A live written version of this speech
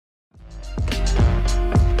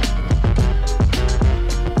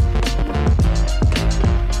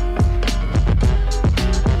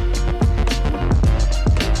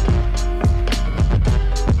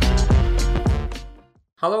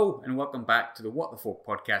welcome back to the What the Folk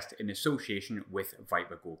podcast in association with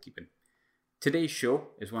Viper Goalkeeping. Today's show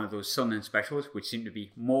is one of those Sunderland specials which seem to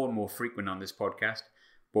be more and more frequent on this podcast,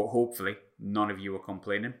 but hopefully none of you are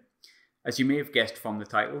complaining. As you may have guessed from the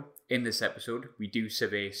title, in this episode we do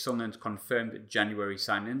survey Sunderland's confirmed January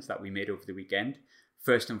signings that we made over the weekend.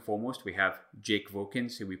 First and foremost we have Jake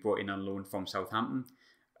Vokins, who we brought in on loan from Southampton,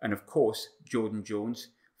 and of course Jordan Jones,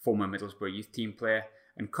 former Middlesbrough youth team player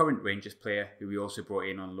and current Rangers player who we also brought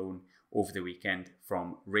in on loan over the weekend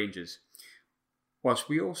from Rangers. Whilst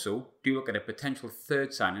we also do look at a potential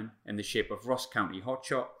third signing in the shape of Ross County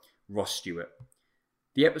hotshot Ross Stewart.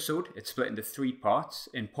 The episode is split into three parts.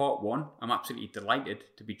 In part one, I'm absolutely delighted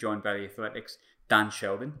to be joined by The Athletic's Dan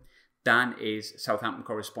Sheldon. Dan is Southampton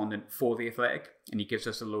correspondent for The Athletic, and he gives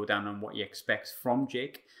us a lowdown on what he expects from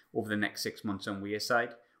Jake over the next 6 months on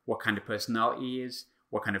Wearside, what kind of personality he is,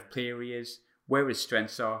 what kind of player he is, where his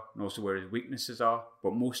strengths are and also where his weaknesses are,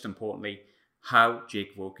 but most importantly, how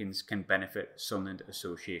Jake Vokins can benefit Sunderland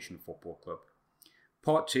Association Football Club.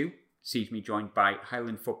 Part 2 sees me joined by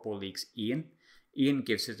Highland Football League's Ian. Ian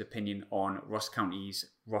gives his opinion on Ross County's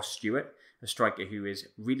Ross Stewart, a striker who is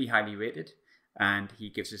really highly rated, and he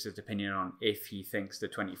gives us his opinion on if he thinks the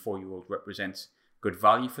 24-year-old represents good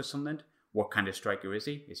value for Sunderland. What kind of striker is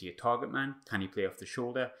he? Is he a target man? Can he play off the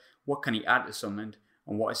shoulder? What can he add to Sunderland?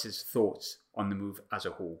 And what is his thoughts on the move as a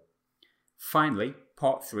whole? Finally,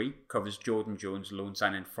 part 3 covers Jordan Jones' loan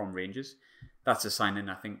signing from Rangers. That's a signing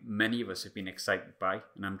I think many of us have been excited by,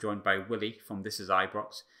 and I'm joined by Willie from This Is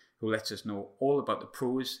Ibrox, who lets us know all about the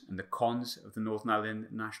pros and the cons of the Northern Ireland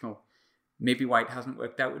International, maybe why it hasn't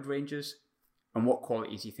worked out with Rangers, and what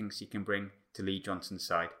qualities he thinks he can bring to Lee Johnson's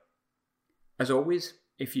side. As always,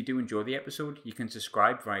 if you do enjoy the episode, you can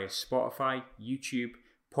subscribe via Spotify, YouTube,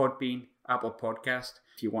 Podbean, Apple Podcast.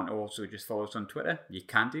 If you want to also just follow us on Twitter, you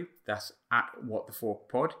can do. That's at What the Folk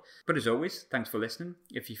Pod. But as always, thanks for listening.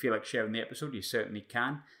 If you feel like sharing the episode, you certainly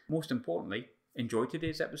can. Most importantly, enjoy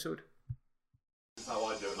today's episode. This is how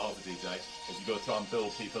I do it as a DJ, is you've got to try and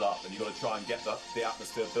build people up and you've got to try and get the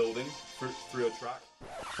atmosphere building through a track.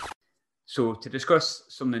 So to discuss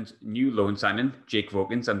Sunderland's new loan signing, Jake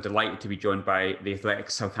Vokins, I'm delighted to be joined by The Athletic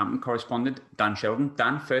Southampton correspondent, Dan Sheldon.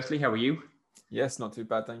 Dan, firstly, how are you? Yes, not too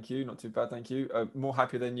bad, thank you. Not too bad, thank you. More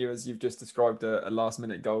happy than you, as you've just described a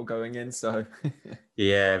last-minute goal going in. So,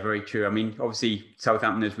 yeah, very true. I mean, obviously,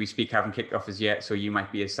 Southampton, as we speak, haven't kicked off as yet, so you might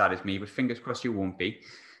be as sad as me, but fingers crossed you won't be.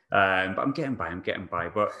 But I'm getting by.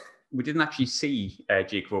 But we didn't actually see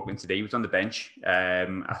Jake Vokins today. He was on the bench.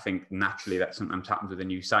 I think naturally that sometimes happens with a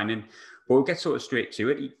new signing. But we'll get sort of straight to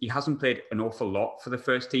it. He hasn't played an awful lot for the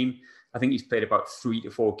first team. I think he's played about 3 to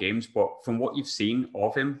 4 games. But from what you've seen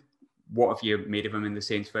of him, what have you made of him in the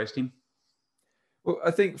Saints first team? Well,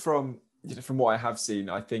 I think from what I have seen,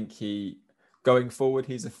 I think going forward,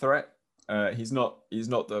 he's a threat. He's not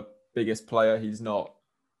the biggest player. He's not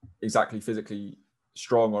exactly physically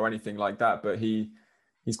strong or anything like that, but he's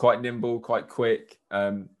quite nimble, quite quick.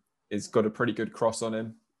 He's got a pretty good cross on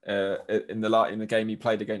him. In the game he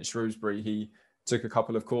played against Shrewsbury, he took a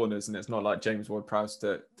couple of corners, and it's not like James Ward-Prowse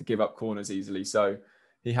to give up corners easily. So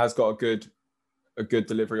he has got a good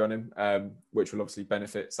delivery on him, which will obviously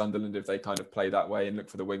benefit Sunderland if they kind of play that way and look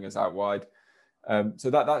for the wingers out wide. So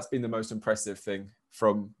that's been the most impressive thing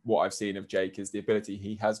from what I've seen of Jake, is the ability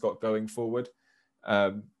he has got going forward.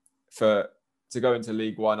 To go into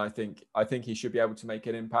League One, I think he should be able to make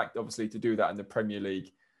an impact. Obviously, to do that in the Premier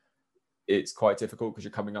League, it's quite difficult because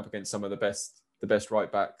you're coming up against some of the best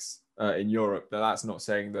right backs in Europe. Now, that's not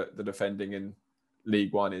saying that the defending in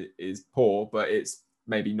League One is poor, but it's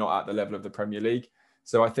maybe not at the level of the Premier League.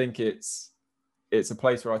 So I think it's a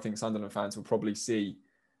place where I think Sunderland fans will probably see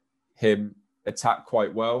him attack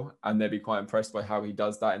quite well, and they'll be quite impressed by how he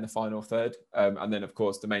does that in the final third. And then, of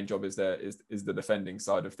course, the main job is the defending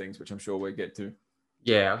side of things, which I'm sure we'll get to.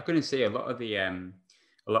 Yeah, I was going to say a lot of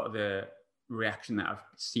the reaction that I've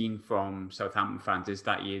seen from Southampton fans is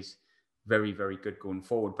that he is very, very good going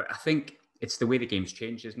forward. But I think it's the way the game's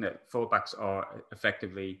changed, isn't it? Fullbacks are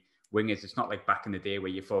effectively wingers. It's not like back in the day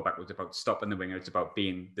where your fullback was about stopping the winger. It's about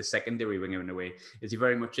being the secondary winger in a way. Is he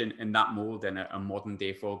very much in that mould and a modern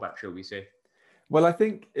day fullback, shall we say? Well, I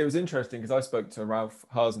think it was interesting because I spoke to Ralph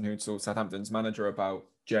Hasenhüttl, Southampton's manager, about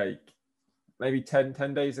Jake maybe 10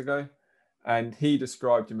 days ago. And he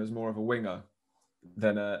described him as more of a winger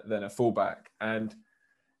than a fullback. And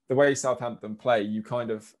the way Southampton play,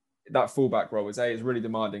 that fullback role is really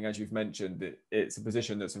demanding, as you've mentioned. It's a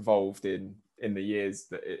position that's evolved in the years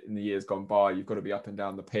gone by. You've got to be up and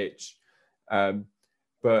down the pitch.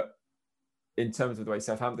 But in terms of the way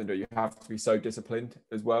Southampton do it, you have to be so disciplined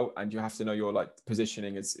as well, and you have to know your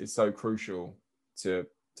positioning is so crucial to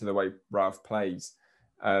to the way Ralph plays.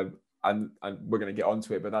 And we're going to get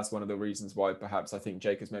onto it, but that's one of the reasons why perhaps I think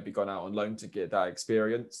Jake has maybe gone out on loan to get that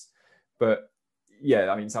experience. But yeah,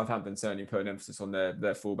 I mean, Southampton certainly put an emphasis on their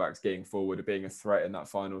fullbacks getting forward and being a threat in that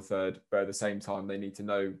final third. But at the same time, they need to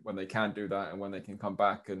know when they can do that and when they can come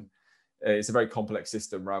back. And it's a very complex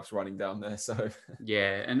system Ralph's running down there. So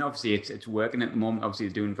yeah, and obviously it's working at the moment. Obviously,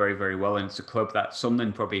 they're doing very, very well, and it's a club that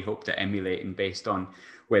Sunderland probably hope to emulate, and based on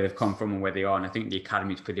where they've come from and where they are. And I think the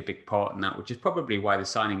academy's played a big part in that, which is probably why the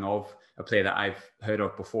signing of a player that I've heard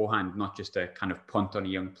of beforehand, not just a kind of punt on a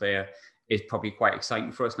young player, is probably quite exciting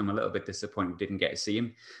for us. And I'm a little bit disappointed we didn't get to see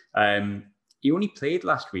him. He only played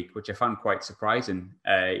last week, which I found quite surprising.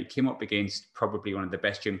 He came up against probably one of the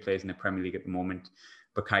best young players in the Premier League at the moment,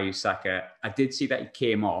 Bukayo Saka. I did see that he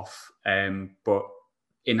came off, but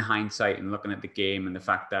in hindsight and looking at the game and the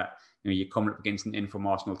fact that you're coming up against an inform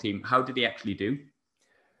Arsenal team, how did he actually do?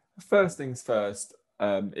 First things first,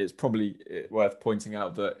 it's probably worth pointing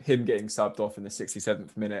out that him getting subbed off in the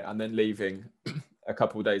 67th minute and then leaving a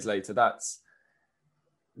couple of days later, that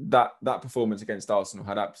performance against Arsenal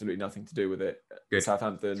had absolutely nothing to do with it. Good.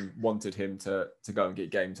 Southampton wanted him to go and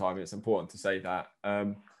get game time. It's important to say that.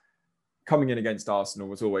 Coming in against Arsenal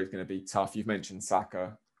was always going to be tough. You've mentioned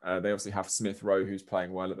Saka. They obviously have Smith Rowe, who's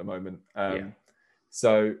playing well at the moment.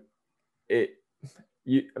 So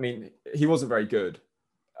he wasn't very good.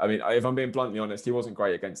 I mean, if I'm being bluntly honest, he wasn't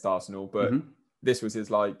great against Arsenal, but this was his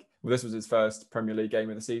first Premier League game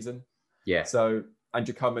of the season. Yeah. So, and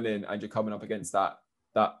you're coming in and you're coming up against that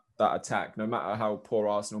attack. No matter how poor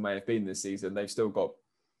Arsenal may have been this season, they've still got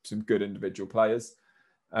some good individual players.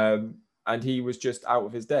 And he was just out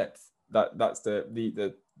of his depth. That's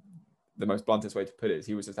the most bluntest way to put it. Is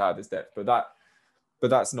he was just out of his depth. But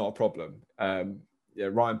that's not a problem.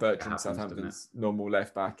 Ryan Bertrand, Southampton's normal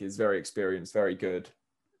left back, is very experienced, very good.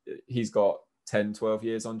 He's got 10, 12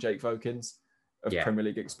 years on Jake Vokins of Premier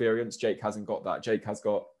League experience. Jake hasn't got that. Jake has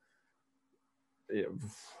got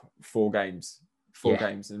 4 games,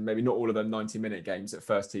 and maybe not all of them 90-minute games at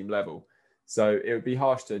first team level. So it would be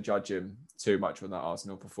harsh to judge him too much on that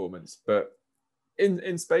Arsenal performance. But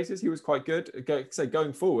in spaces, he was quite good.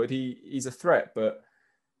 Going forward, he's a threat, but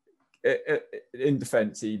in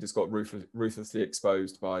defence, he just got ruthlessly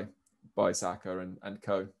exposed by Saka and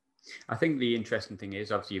co. I think the interesting thing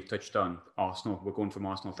is, obviously, you've touched on Arsenal. We're going from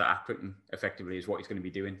Arsenal to Accrington, effectively, is what he's going to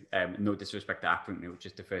be doing. No disrespect to Accrington, which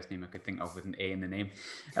is the first name I could think of with an A in the name.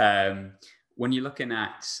 When you're looking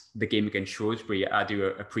at the game against Shrewsbury, I do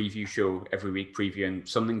a preview show every week, previewing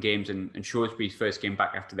Sunderland games, and Shrewsbury's first game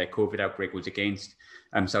back after their COVID outbreak was against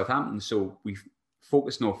Southampton. So we've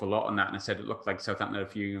focused an awful lot on that, and I said it looked like Southampton had a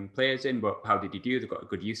few young players in, but how did he do? They've got a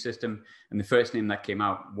good youth system, and the first name that came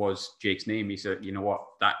out was Jake's name. He said, you know what,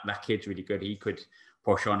 that kid's really good. He could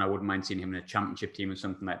push on. I wouldn't mind seeing him in a championship team or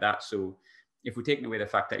something like that. So if we're taking away the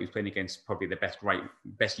fact that he was playing against probably the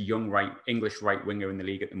best young English right winger in the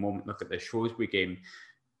league at the moment, look at the Shrewsbury game.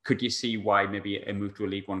 Could you see why maybe a move to a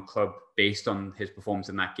League One club based on his performance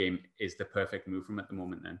in that game is the perfect move for him at the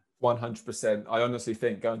moment then? 100%. I honestly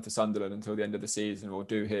think going to Sunderland until the end of the season will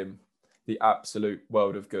do him the absolute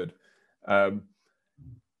world of good.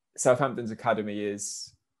 Southampton's academy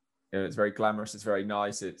is, it's very glamorous, it's very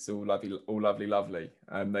nice, it's all lovely.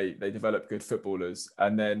 They develop good footballers.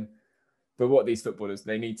 But what these footballers,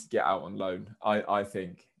 they need to get out on loan, I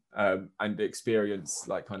think. And experience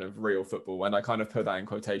like kind of real football. And I kind of put that in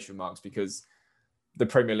quotation marks because the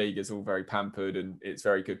Premier League is all very pampered and it's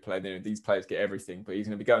very good play. These players get everything, but he's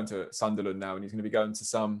going to be going to Sunderland now and he's going to be going to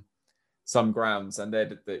some grounds, and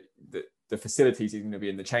the facilities he's going to be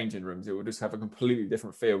in, the changing rooms, it will just have a completely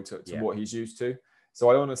different feel to what he's used to. So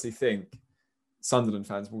I honestly think Sunderland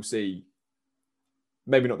fans will see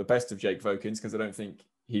maybe not the best of Jake Vokins, because I don't think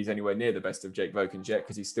he's anywhere near the best of Jake Vokins yet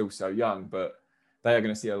because he's still so young, but they are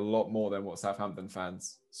going to see a lot more than what Southampton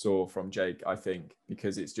fans saw from Jake, I think,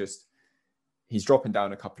 because it's just, he's dropping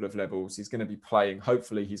down a couple of levels. He's going to be playing,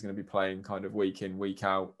 hopefully he's going to be playing kind of week in, week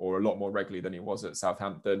out, or a lot more regularly than he was at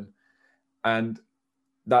Southampton. And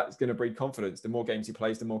that's going to breed confidence. The more games he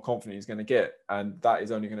plays, the more confident he's going to get. And that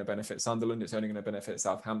is only going to benefit Sunderland. It's only going to benefit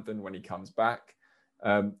Southampton when he comes back.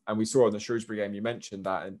 And we saw in the Shrewsbury game, you mentioned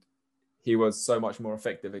that, and he was so much more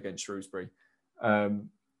effective against Shrewsbury.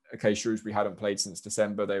 Shrewsbury hadn't played since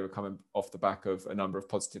December. They were coming off the back of a number of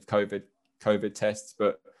positive COVID tests,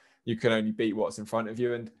 but you can only beat what's in front of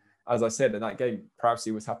you. And as I said, in that game,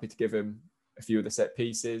 Prowsey was happy to give him a few of the set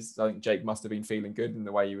pieces. I think Jake must have been feeling good in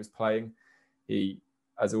the way he was playing.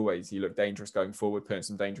 As always, he looked dangerous going forward, putting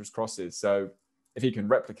some dangerous crosses. So if he can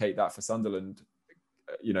replicate that for Sunderland,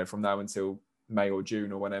 from now until May or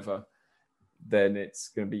June or whenever, then it's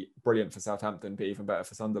going to be brilliant for Southampton, but even better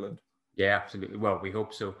for Sunderland. Yeah, absolutely. Well, we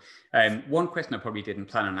hope so. One question I probably didn't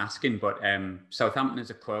plan on asking, but Southampton as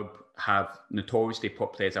a club have notoriously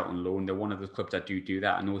put players out on loan. They're one of the clubs that do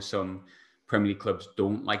that. I know some Premier League clubs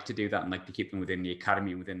don't like to do that and like to keep them within the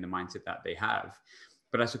academy, within the mindset that they have.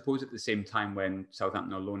 But I suppose at the same time, when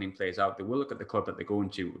Southampton are loaning players out, they will look at the club that they're going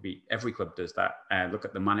to. It would be, every club does that. Look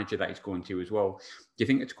at the manager that he's going to as well. Do you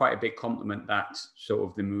think it's quite a big compliment that sort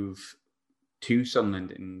of the move to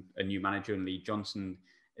Sunderland and a new manager in Lee Johnson?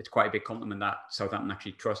 It's quite a big compliment that Southampton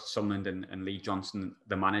actually trusts Sunderland and Lee Johnson,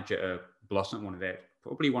 the manager, to blossom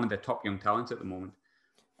probably one of their top young talents at the moment.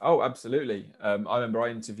 Oh, absolutely. I remember I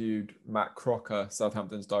interviewed Matt Crocker,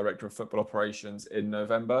 Southampton's Director of Football Operations, in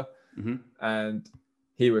November. Mm-hmm. And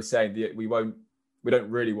he was saying that we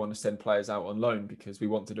don't really want to send players out on loan because we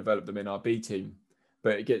want to develop them in our B team.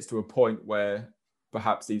 But it gets to a point where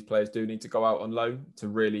perhaps these players do need to go out on loan to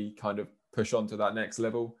really kind of push on to that next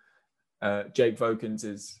level. Jake Vokins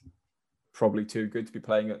is probably too good to be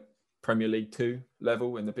playing at Premier League 2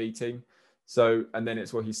 level in the B team. So, and then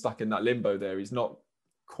it's where he's stuck in that limbo there. He's not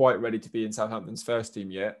quite ready to be in Southampton's first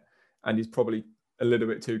team yet. And he's probably a little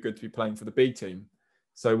bit too good to be playing for the B team.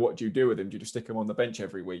 So what do you do with him? Do you just stick him on the bench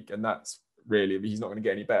every week? And that's really, he's not going to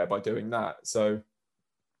get any better by doing that. So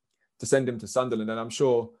to send him to Sunderland, and I'm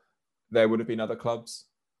sure there would have been other clubs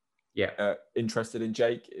interested in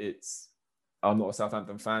Jake. I'm not a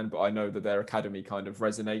Southampton fan, but I know that their academy kind of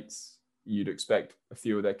resonates. You'd expect a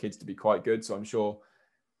few of their kids to be quite good. So I'm sure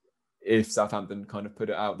if Southampton kind of put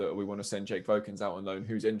it out that we want to send Jake Vokins out on loan,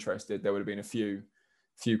 who's interested, there would have been a few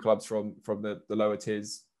clubs from the lower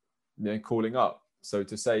tiers, calling up. So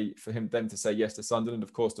to say for them to say yes to Sunderland,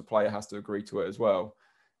 of course, the player has to agree to it as well.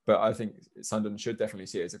 But I think Sunderland should definitely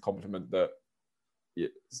see it as a compliment that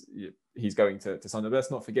he's going to Sunderland.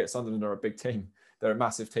 Let's not forget, Sunderland are a big team. They're a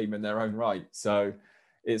massive team in their own right. So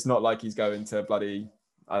it's not like he's going to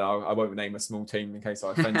I won't name a small team in case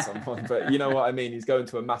I offend someone, but you know what I mean? He's going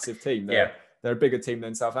to a massive team. They're a bigger team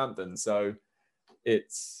than Southampton. So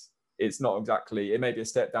it's not exactly, it may be a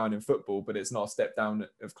step down in football, but it's not a step down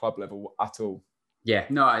of club level at all. Yeah,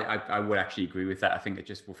 no, I would actually agree with that. I think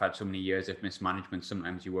we've had so many years of mismanagement.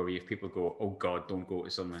 Sometimes you worry if people go, oh God, don't go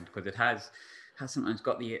to Sunderland, because it has sometimes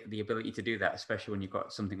got the ability to do that, especially when you've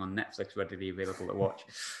got something on Netflix readily available to watch.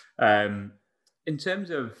 In terms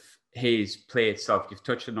of his play itself, you've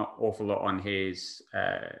touched an awful lot on his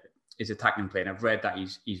attacking play, and I've read that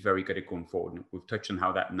he's very good at going forward. And we've touched on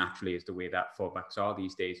how that naturally is the way that fullbacks are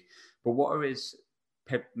these days. But what are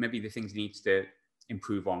maybe the things he needs to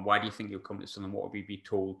improve on? Why do you think he'll come to Sunderland? What would we be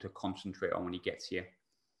told to concentrate on when he gets here?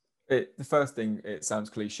 The first thing, it sounds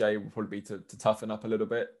cliche, will probably be to toughen up a little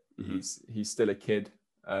bit. Mm-hmm. He's still a kid.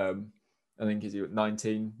 I think he's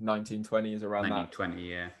 19, 20 is around 19, that. 20,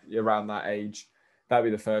 yeah. Around that age. That'd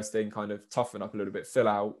be the first thing, kind of toughen up a little bit, fill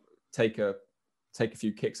out, take a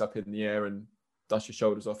few kicks up in the air and dust your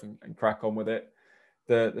shoulders off and crack on with it.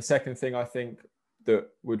 The second thing I think that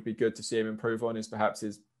would be good to see him improve on is perhaps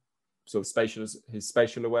his sort of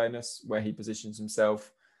spatial awareness, where he positions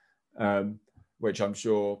himself, which I'm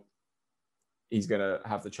sure he's going to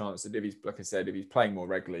have the chance to, if he's playing more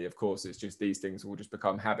regularly. Of course, it's just these things will just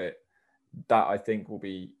become habit. That I think will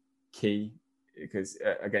be key, because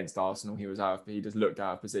against Arsenal, he just looked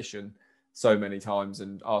out of position so many times,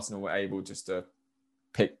 and Arsenal were able just to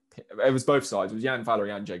pick. It was both sides. It was Jan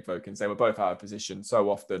Valery and Jake Vokins. They were both out of position so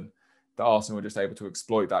often that Arsenal were just able to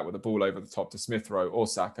exploit that with a ball over the top to Smith Rowe or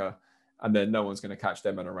Saka, and then no one's going to catch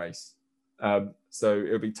them in a race. So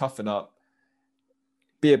it'll be toughen up,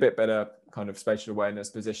 be a bit better, kind of spatial awareness,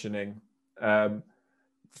 positioning.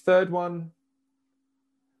 Third one,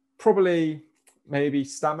 probably maybe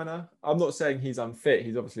stamina. I'm not saying he's unfit.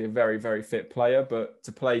 He's obviously a very, very fit player, but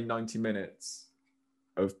to play 90 minutes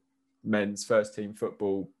of men's first team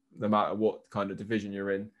football, no matter what kind of division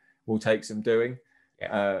you're in, will take some doing.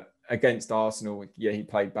 Yeah. Against Arsenal, he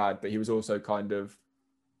played bad, but he was also kind of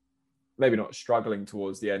maybe not struggling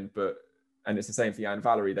towards the end, and it's the same for Jan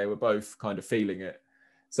Valery. They were both kind of feeling it.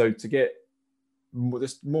 So to get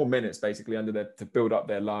more minutes basically under there to build up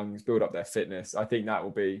their lungs, build up their fitness, I think that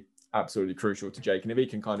will be absolutely crucial to Jake. And if he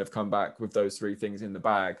can kind of come back with those three things in the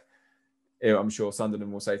bag, I'm sure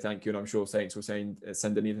Sunderland will say thank you, and I'm sure Saints will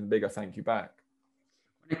send an even bigger thank you back.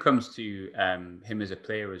 When it comes to him as a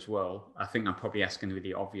player as well, I think I'm probably asking a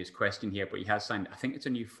really obvious question here, but he has signed, I think it's a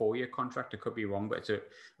new 4-year contract. I could be wrong, but it's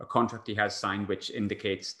a contract he has signed, which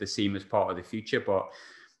indicates the same as part of the future. But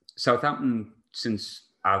Southampton, since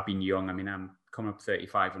I've been young, I mean, I'm coming up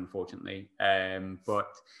 35, unfortunately, but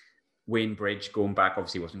Wayne Bridge, going back,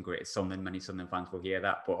 obviously wasn't great at Sunderland. Many Sunderland fans will hear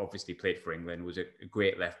that, but obviously played for England. Was a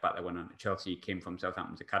great left back that went on to Chelsea. Came from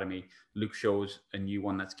Southampton's academy. Luke Shaw's a new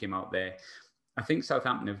one that's came out there. I think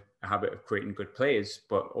Southampton have a habit of creating good players,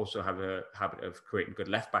 but also have a habit of creating good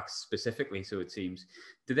left backs specifically, so it seems.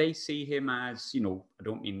 Do they see him as, I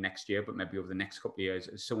don't mean next year, but maybe over the next couple of years,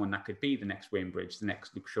 as someone that could be the next Wayne Bridge, the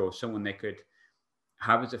next Luke Shaw, someone they could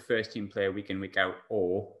have as a first team player week in, week out,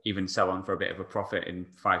 or even sell on for a bit of a profit in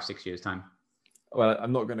 5-6 years' time? Well,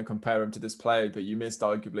 I'm not going to compare him to this player, but you missed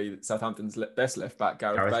arguably Southampton's best left back,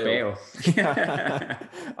 Gareth Bale.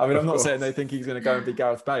 I mean, I'm not saying they think he's going to go and be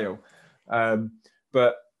Gareth Bale.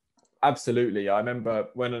 But absolutely, I remember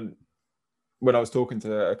when I was talking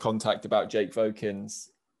to a contact about Jake Vokins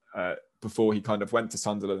before he kind of went to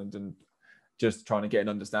Sunderland, and just trying to get an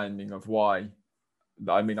understanding of why.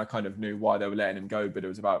 I mean, I kind of knew why they were letting him go, but it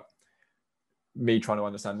was about me trying to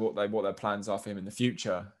understand what their plans are for him in the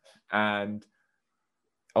future. And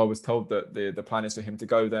I was told that the plan is for him to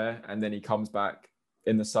go there, and then he comes back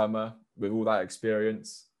in the summer with all that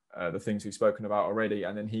experience. The things we've spoken about already,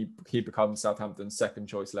 and then he becomes Southampton's second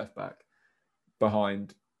choice left back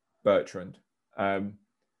behind Bertrand.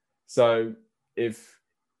 So if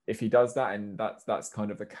he does that, and that's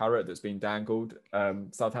kind of the carrot that's been dangled,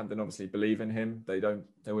 Southampton obviously believe in him. They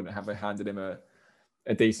wouldn't have handed him a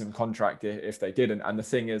decent contract if they didn't. And the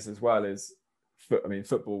thing is, as well, is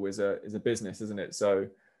football is a business, isn't it? So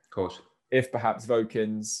of course, if perhaps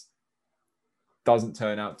Vokins doesn't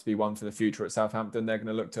turn out to be one for the future at Southampton, they're going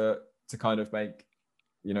to look to kind of make,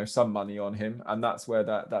 some money on him. And that's where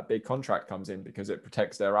that big contract comes in, because it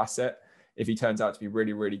protects their asset. If he turns out to be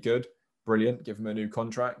really, really good, brilliant, give him a new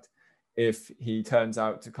contract. If he turns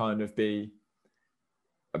out to kind of be,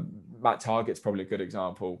 Matt Targett's probably a good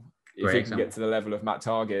example. If he can get to the level of Matt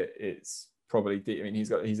Targett, it's probably,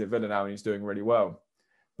 he's at Villa now and he's doing really well.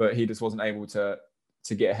 But he just wasn't able to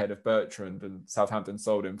get ahead of Bertrand, and Southampton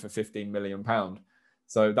sold him for £15 million.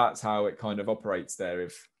 So that's how it kind of operates there.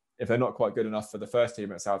 If they're not quite good enough for the first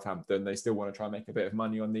team at Southampton, they still want to try and make a bit of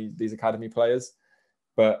money on these academy players.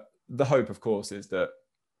 But the hope, of course, is that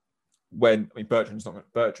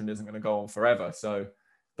Bertrand isn't going to go on forever. So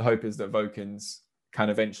the hope is that Vokins can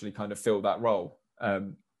eventually kind of fill that role.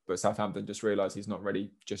 But Southampton just realised he's not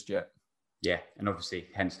ready just yet. Yeah, and obviously,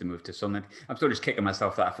 hence the move to Sunderland. I'm still just kicking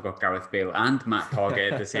myself that I forgot Gareth Bale and Matt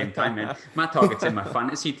Targett at the same time. And Matt Targett's in my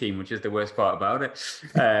fantasy team, which is the worst part about it.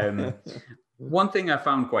 One thing I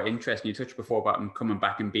found quite interesting, you touched before about him coming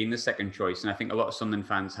back and being the second choice, and I think a lot of Sunderland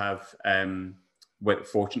fans have,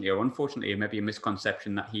 fortunately or unfortunately, maybe a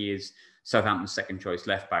misconception that he is Southampton's second choice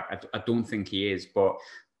left back. I don't think he is, but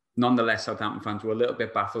nonetheless, Southampton fans were a little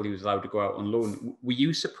bit baffled he was allowed to go out on loan. Were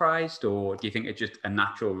you surprised, or do you think it's just a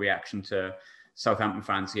natural reaction to Southampton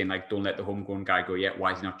fans saying, like, don't let the homegrown guy go yet?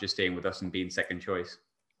 Why is he not just staying with us and being second choice?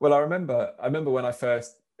 Well, I remember when I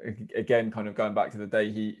first, again, kind of going back to the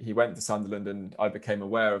day he went to Sunderland and I became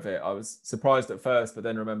aware of it. I was surprised at first, but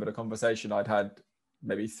then remembered a conversation I'd had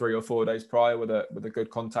maybe 3 or 4 days prior with a good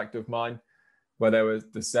contact of mine, where there was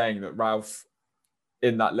the saying that Ralph,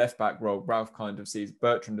 in that left back role, Ralph kind of sees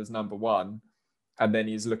Bertrand as number one, and then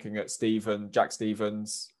he's looking at Jack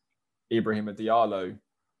Stevens, Ibrahima Diallo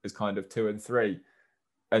as kind of 2 and 3,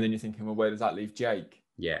 and then you're thinking, well, where does that leave Jake?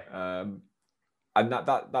 Yeah, and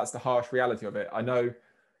that's the harsh reality of it. I know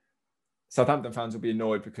Southampton fans will be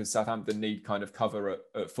annoyed because Southampton need kind of cover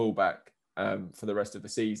at fullback for the rest of the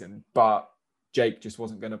season, but Jake just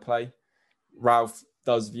wasn't going to play. Ralph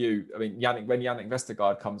does view, when Yannick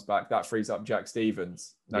Vestergaard comes back, that frees up Jack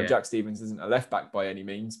Stevens. Now, yeah. Jack Stevens isn't a left back by any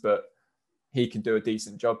means, but he can do a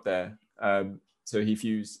decent job there. So he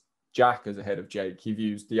views Jack as ahead of Jake. He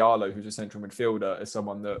views Diallo, who's a central midfielder, as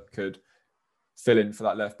someone that could fill in for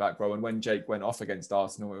that left back role. And when Jake went off against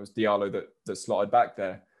Arsenal, it was Diallo that slotted back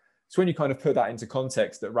there. So when you kind of put that into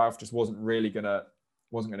context, that Ralph just wasn't going to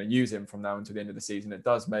use him from now until the end of the season, it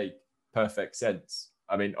does make perfect sense.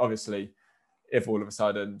 I mean, obviously, if all of a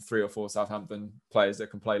sudden 3 or 4 Southampton players that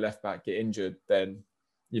can play left back get injured, then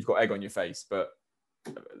you've got egg on your face. But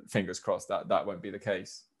fingers crossed that won't be the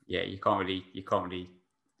case. Yeah, you can't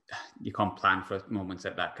plan for moments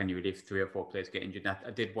like that, can you? Really, if 3 or 4 players get injured.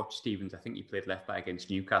 I did watch Stevens. I think he played left back against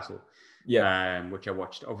Newcastle. Yeah, which I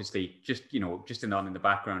watched. Obviously, just in the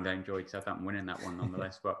background, I enjoyed Southampton winning that one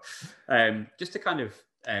nonetheless. But just to kind of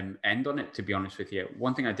end on it, to be honest with you,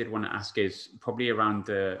 one thing I did want to ask is probably around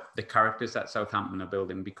the characters that Southampton are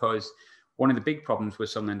building, because one of the big problems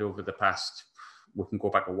with Sunderland over the past, we can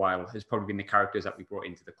go back a while, has probably been the characters that we brought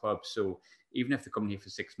into the club. So even if they come here for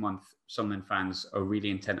 6 months, Sunderland fans are really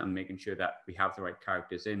intent on making sure that we have the right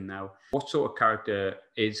characters in. Now, what sort of character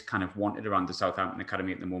is kind of wanted around the Southampton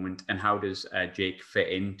Academy at the moment, and how does Jake fit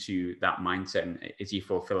into that mindset? And is he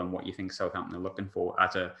fulfilling what you think Southampton are looking for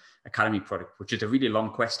as a academy product? Which is a really long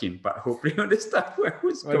question, but hopefully you understand where I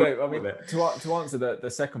was going. I mean, to answer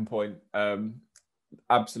the second point,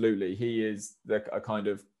 absolutely, he is a kind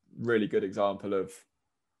of really good example of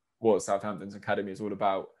what Southampton's academy is all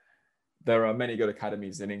about. There are many good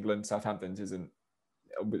academies in England. Southampton's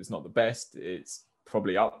it's not the best. It's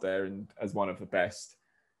probably up there and as one of the best.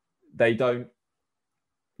 They don't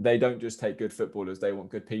just take good footballers. They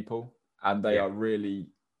want good people, and they are really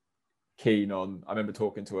keen on. I remember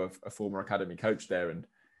talking to a former academy coach there, and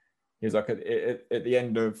he was like, at the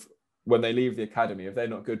end of when they leave the academy, if they're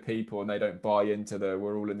not good people and they don't buy into the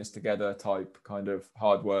 "we're all in this together" type kind of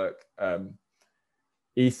hard work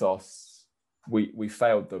ethos, we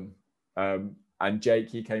failed them. And Jake,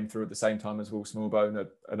 he came through at the same time as Will Smallbone,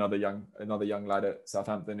 another young lad at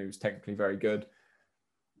Southampton who's technically very good.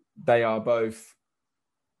 They are both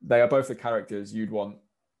the characters you'd want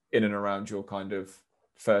in and around your kind of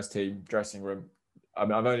first team dressing room. I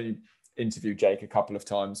mean, I've only interviewed Jake a couple of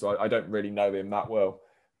times, so I don't really know him that well,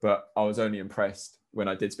 but I was only impressed when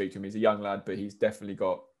I did speak to him. He's a young lad, but he's definitely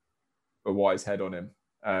got a wise head on him.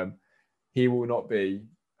 He will not be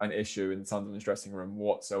an issue in Sunderland's dressing room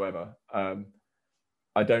whatsoever.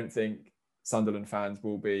 I don't think Sunderland fans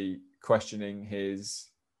will be questioning his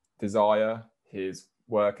desire, his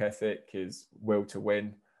work ethic, his will to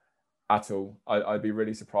win at all. I'd be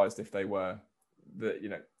really surprised if they were. That,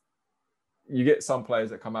 you get some players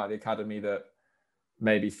that come out of the academy that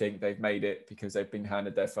maybe think they've made it because they've been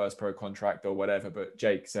handed their first pro contract or whatever, but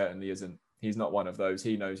Jake certainly isn't. He's not one of those.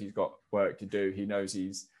 He knows he's got work to do. He knows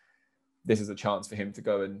this is a chance for him to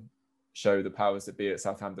go and show the powers that be at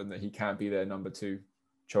Southampton that he can be their number 2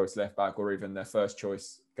 choice left back, or even their first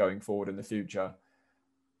choice going forward in the future.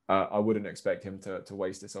 I wouldn't expect him to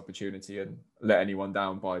waste this opportunity and let anyone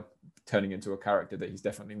down by turning into a character that he's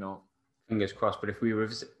definitely not. Fingers crossed. But if we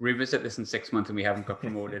revisit this in 6 months and we haven't got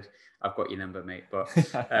promoted, I've got your number, mate. But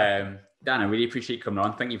Dan, I really appreciate you coming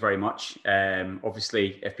on. Thank you very much.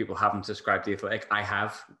 Obviously, if people haven't subscribed to The Athletic, I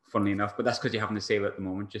have, funnily enough, but that's because you're having a sale at the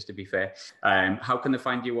moment, just to be fair. How can they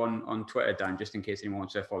find you on Twitter, Dan, just in case anyone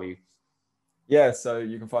wants to follow you? Yeah, so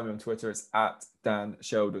you can find me on Twitter. It's at Dan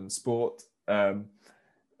Sheldon Sport. I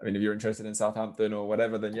mean, if you're interested in Southampton or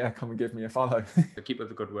whatever, then yeah, come and give me a follow. So keep up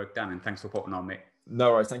the good work, Dan, and thanks for popping on, mate.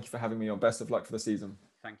 No worries. Thank you for having me on. Best of luck for the season.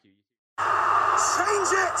 Thank you. Change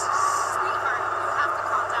it! Sweetheart, you have to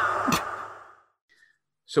calm down.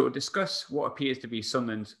 So to discuss what appears to be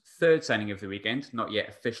Sunderland's third signing of the weekend, not yet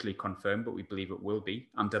officially confirmed, but we believe it will be,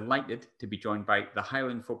 I'm delighted to be joined by the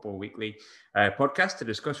Highland Football Weekly podcast to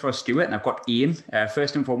discuss Ross Stewart. And I've got Ian.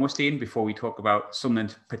 First and foremost, Ian, before we talk about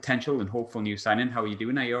Sunderland's potential and hopeful new signing, how are you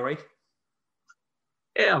doing? Are you all right?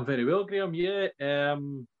 Yeah, I'm very well, Graham. Yeah,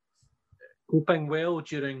 coping well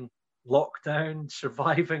during lockdown,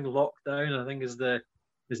 surviving lockdown, I think is the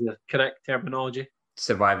correct terminology.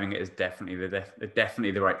 Surviving it is definitely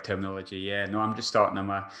the right terminology. Yeah, no, I'm just starting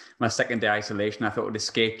on my second day isolation. I thought I'd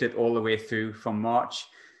escaped it all the way through from March.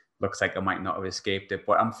 Looks like I might not have escaped it,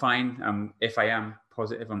 but I'm fine. If I am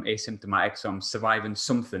positive, I'm asymptomatic, so I'm surviving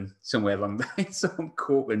something somewhere along the line. So I'm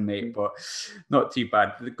coping, mate, but not too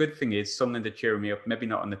bad. The good thing is something to cheer me up, maybe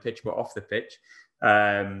not on the pitch, but off the pitch.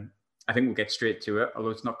 I think we'll get straight to it, although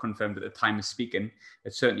it's not confirmed at the time of speaking.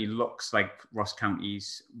 It certainly looks like Ross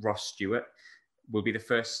County's Ross Stewart will be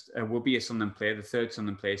a Sunderland player, the third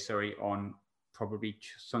Sunderland player, on probably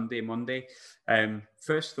Sunday, Monday.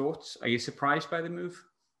 First thoughts, are you surprised by the move?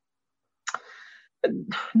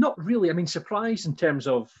 Not really. I mean, surprised in terms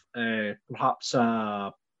of perhaps,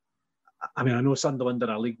 I know Sunderland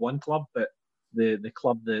are a League One club, but the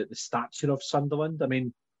club, the stature of Sunderland, I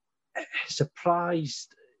mean,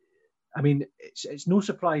 surprised. I mean, it's no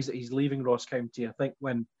surprise that he's leaving Ross County. I think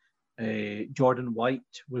when Jordan White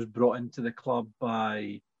was brought into the club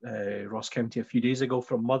by Ross County a few days ago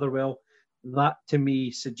from Motherwell, that to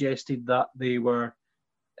me suggested that they were,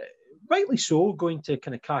 rightly so, going to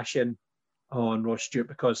kind of cash in on Ross Stewart,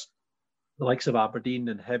 because the likes of Aberdeen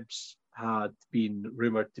and Hibs had been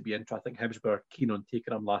rumoured to be interested. I think Hibs were keen on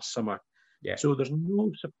taking him last summer. Yeah. So there's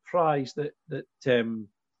no surprise that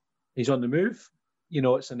he's on the move. You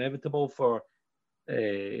know, it's inevitable for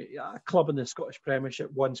a club in the Scottish Premiership,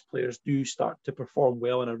 once players do start to perform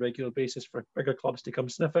well on a regular basis, for bigger clubs to come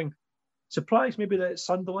sniffing. Surprised maybe that it's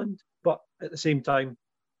Sunderland, but at the same time,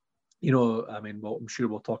 I'm sure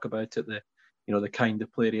we'll talk about it. The kind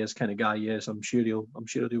of player he is, kind of guy he is. I'm sure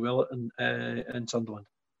he'll do well in Sunderland.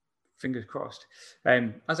 Fingers crossed.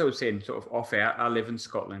 As I was saying, sort of off air, I live in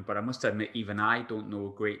Scotland, but I must admit, even I don't know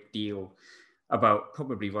a great deal about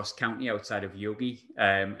probably Ross County outside of Yogi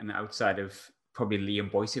and outside of probably Liam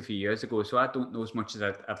Boyce a few years ago. So I don't know as much as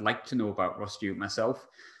I'd like to know about Ross Stewart myself.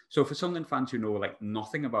 So for Sunderland fans who know like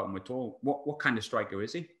nothing about him at all, what kind of striker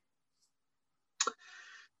is he?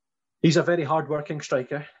 He's a very hard-working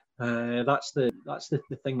striker. That's the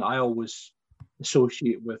thing that I always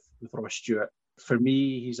associate with Ross Stewart. For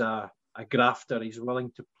me, he's a grafter. He's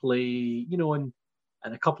willing to play, you know, in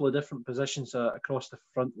a couple of different positions across the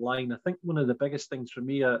front line. I think one of the biggest things for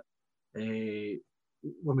me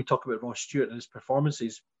when we talk about Ross Stewart and his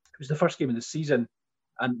performances, it was the first game of the season.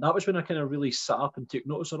 And that was when I kind of really sat up and took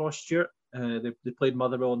notice of Ross Stewart. They played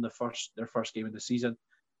Motherwell in their first game of the season.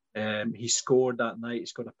 He scored that night. He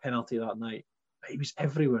scored a penalty that night. But he was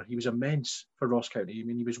everywhere. He was immense for Ross County. I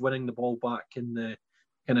mean, he was winning the ball back in the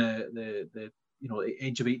kind of the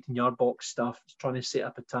edge of 18-yard box stuff. He's trying to set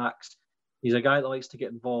up attacks. He's a guy that likes to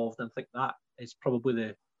get involved, and I think that is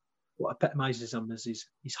probably what epitomises him is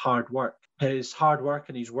his hard work. His hard work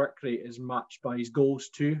and his work rate is matched by his goals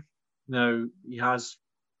too. Now, he has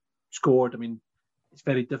scored. I mean, it's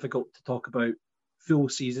very difficult to talk about full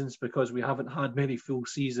seasons because we haven't had many full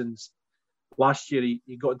seasons. Last year,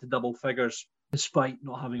 he got into double figures despite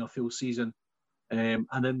not having a full season. And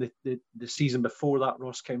then the season before that,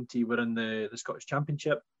 Ross County were in the Scottish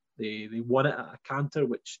Championship. They won it at a canter,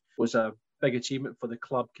 which was a big achievement for the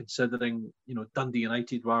club, considering, you know, Dundee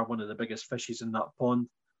United were one of the biggest fishes in that pond.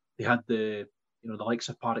 They had the likes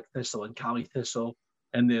of Partick Thistle and Cali Thistle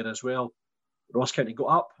in there as well. Ross County got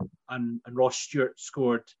up, and Ross Stewart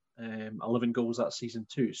scored 11 goals that season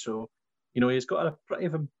too. So, you know, he's got a pretty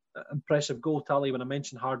impressive goal tally. When I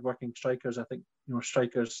mentioned hard-working strikers, I think, you know,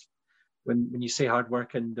 strikers, when you say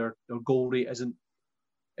hard-working, their goal rate isn't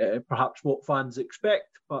perhaps what fans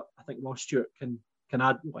expect, but I think Ross Stewart can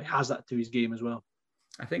add, he has that to his game as well.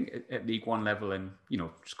 I think at League One level and, you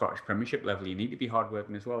know, Scottish Premiership level, you need to be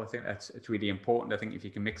hard-working as well. I think it's really important. I think if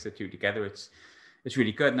you can mix the two together, it's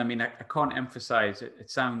really good. And I mean, I can't emphasise, it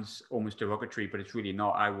sounds almost derogatory, but it's really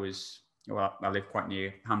not. I live quite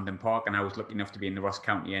near Hampden Park, and I was lucky enough to be in the Ross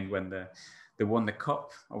County end when they won the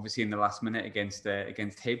cup, obviously in the last minute against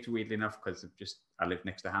Hibs, weirdly enough, because I live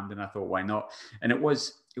next to Hampden. I thought, why not? And it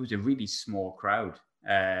was a really small crowd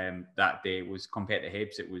that day. Compared to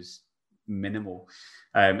Hibs, it was minimal.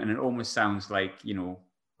 And it almost sounds like, you know,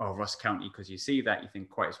 Ross County, because you see that, you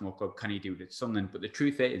think quite a small club, can he do it at Sunderland? But the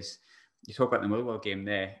truth is, you talk about the Motherwell game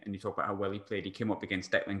there, and you talk about how well he played. He came up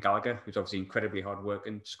against Declan Gallagher, who's obviously incredibly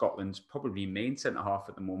hard-working, Scotland's probably main centre-half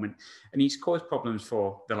at the moment. And he's caused problems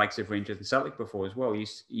for the likes of Rangers and Celtic before as well.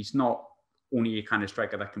 He's not only a kind of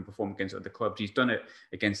striker that can perform against other clubs. He's done it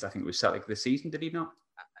against, I think it was Celtic this season, did he not?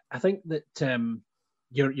 I think that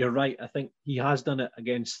you're right. I think he has done it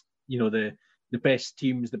against, you know, the best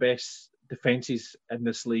teams, the best defences in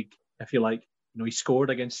this league, if you like. You know, he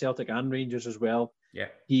scored against Celtic and Rangers as well. Yeah.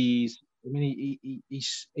 He's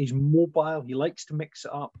mobile. He likes to mix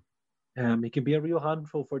it up. He can be a real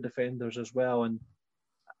handful for defenders as well. And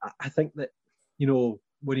I think that, you know,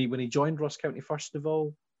 when he joined Ross County, first of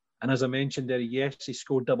all, and as I mentioned there, yes, he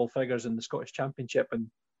scored double figures in the Scottish Championship. And,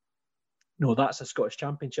 you know, that's a Scottish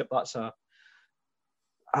Championship. That's a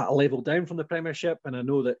level down from the Premiership. And I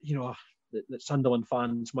know that, you know, that Sunderland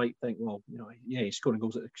fans might think, well, you know, yeah, he's scoring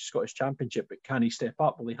goals at the Scottish Championship, but can he step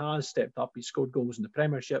up? Well, he has stepped up. He scored goals in the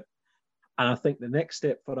Premiership. And I think the next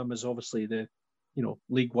step for him is obviously the, you know,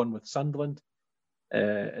 League One with Sunderland.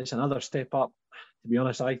 It's another step up. To be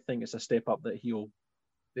honest, I think it's a step up that he'll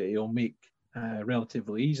make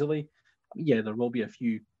relatively easily. Yeah, there will be a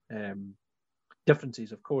few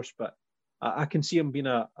differences, of course, but I can see him being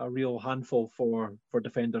a real handful for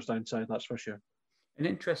defenders down south, that's for sure. An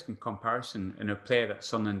interesting comparison, and a player that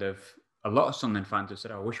a lot of Sunderland fans have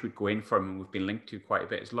said, I wish we'd go in for him, and we've been linked to quite a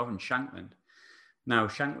bit, is Lawrence Shankland. Now,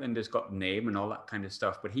 Shankland has got the name and all that kind of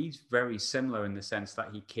stuff, but he's very similar in the sense that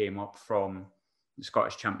he came up from the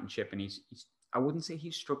Scottish Championship, and he's I wouldn't say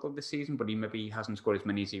he's struggled this season, but he maybe hasn't scored as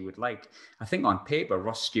many as he would like. I think on paper,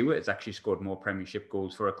 Ross Stewart has actually scored more Premiership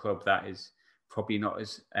goals for a club that is probably not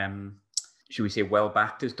as, should we say,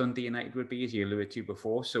 well-backed as Dundee United would be, as you alluded to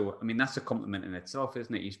before. So, I mean, that's a compliment in itself,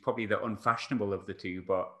 isn't it? He's probably the unfashionable of the two,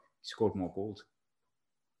 but he scored more goals.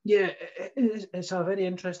 Yeah, it's a very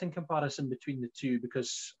interesting comparison between the two,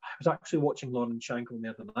 because I was actually watching Lawrence Shankland the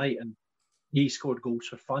other night, and he scored goals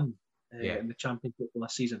for fun in the Championship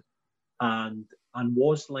last season, and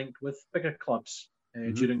was linked with bigger clubs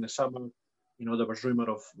during the summer. You know, there was rumour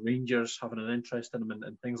of Rangers having an interest in him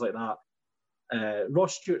and things like that.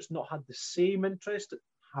 Ross Stewart's not had the same interest.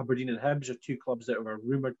 Aberdeen and Hibs are two clubs that were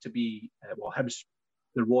rumoured to be, Hibs,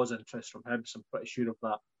 there was interest from Hibs, I'm pretty sure of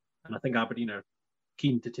that. And I think Aberdeen are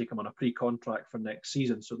keen to take him on a pre-contract for next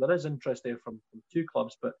season. So there is interest there from two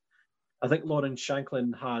clubs. But I think Lawrence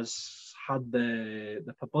Shanklin has had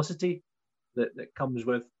the publicity that comes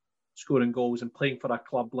with scoring goals and playing for a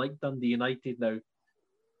club like Dundee United. Now,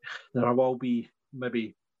 there will be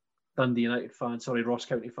maybe Dundee United fans, Ross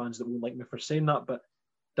County fans that won't like me for saying that, but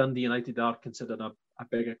Dundee United are considered a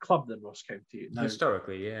bigger club than Ross County. Now,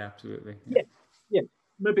 historically, yeah, absolutely. Yeah.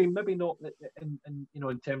 Maybe not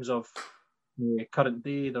in terms of current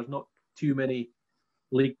day. There's not too many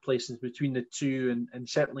league places between the two, and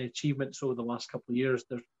certainly achievements over the last couple of years.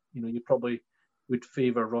 There's you probably would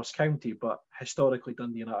favour Ross County, but historically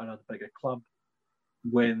Dundee United are the bigger club.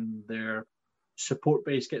 When their support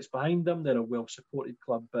base gets behind them, they're a well-supported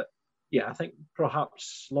club. But yeah, I think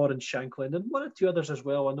perhaps Lawrence Shanklin and one or two others as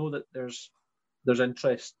well. I know that there's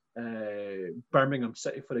interest. Birmingham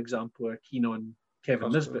City, for example, are keen on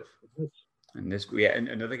Kevin Nisbet. And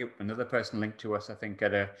another person linked to us, I think,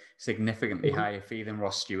 at a significantly higher fee than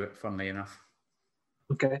Ross Stewart, funnily enough.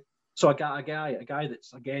 Okay, so a guy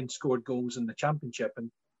that's again scored goals in the Championship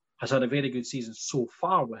and has had a very good season so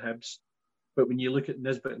far with Hibs. But when you look at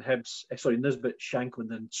Nisbet and Nisbet,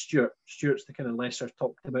 Shanklin and Stewart's the kind of lesser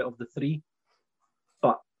talked about of the three.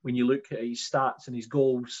 But when you look at his stats and his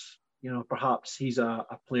goals, perhaps he's a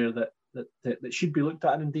player that should be looked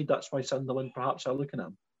at, and indeed that's why Sunderland perhaps are looking at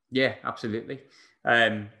him. Yeah, absolutely.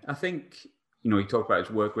 I think, you talk about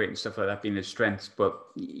his work rate and stuff like that being his strengths, but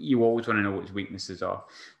you always want to know what his weaknesses are.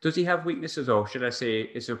 Does he have weaknesses, or should I say,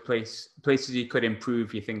 is there places he could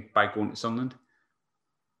improve, you think, by going to Sunderland?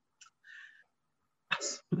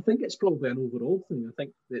 I think it's probably an overall thing. I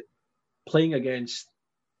think that playing against,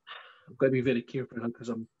 I've got to be very careful now because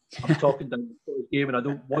I'm talking down the Scottish game and I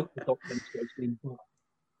don't want to talk down the Scottish game, but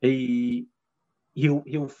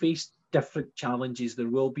he'll face different challenges. There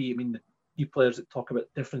will be, few players that talk about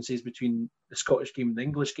differences between the Scottish game and the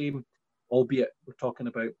English game, albeit we're talking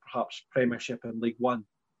about perhaps Premiership and League One.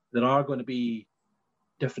 There are going to be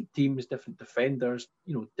different teams, different defenders,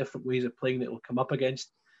 different ways of playing that he'll come up against.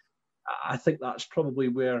 I think that's probably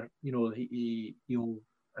where he'll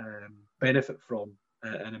benefit from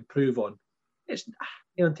and improve on. It's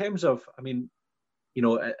in terms of, at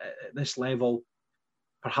this level,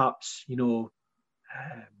 perhaps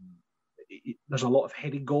there's a lot of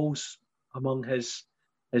headed goals among his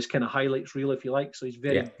kind of highlights reel, if you like. So he's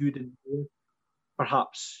very good in there.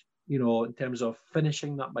 Perhaps in terms of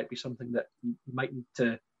finishing, that might be something that he might need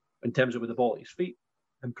to, in terms of with the ball at his feet,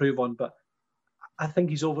 improve on. But I think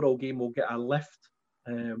his overall game will get a lift.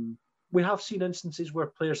 We have seen instances where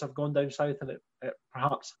players have gone down south and it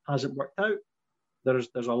perhaps hasn't worked out. There's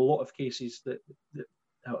a lot of cases that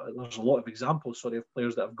there's a lot of examples, of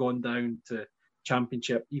players that have gone down to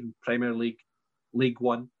Championship, even Premier League, League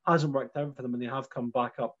One, hasn't worked out for them, and they have come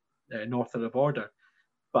back up north of the border.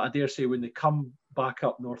 But I dare say when they come back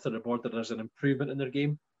up north of the border, there's an improvement in their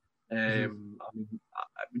game.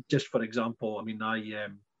 Just for example,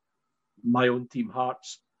 my own team,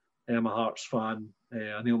 Hearts. I'm a Hearts fan.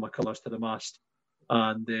 I nail my colours to the mast.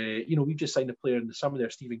 And, we've just signed a player in the summer there,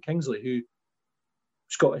 Stephen Kingsley, who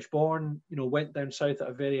Scottish born, went down south at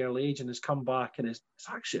a very early age and has come back, and it's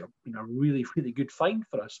actually been a really, really good find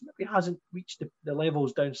for us. Maybe hasn't reached the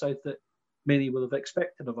levels down south that many will have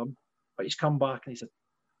expected of him, but he's come back and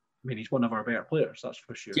he's one of our better players, that's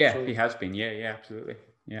for sure. Yeah, so, he has been. Yeah, absolutely.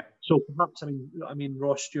 Yeah. So perhaps,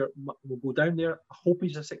 Ross Stewart will go down there. I hope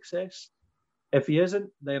he's a success. If he isn't,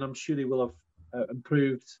 then I'm sure he will have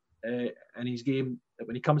improved in his game.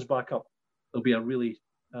 When he comes back up, there'll be a really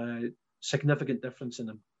significant difference in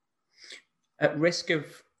him. At risk of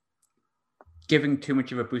giving too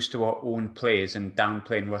much of a boost to our own players and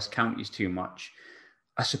downplaying Ross County's too much,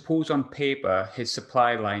 I suppose on paper, his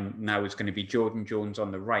supply line now is going to be Jordan Jones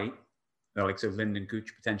on the right, the likes of Lyndon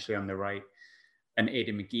Gooch potentially on the right, and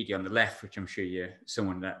Aidan McGeady on the left, which I'm sure you're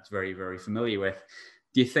someone that's very, very familiar with.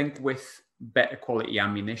 Do you think with better quality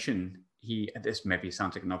ammunition, this maybe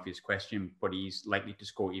sounds like an obvious question, but he's likely to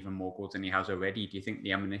score even more goals than he has already? Do you think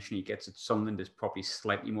the ammunition he gets at Sunderland is probably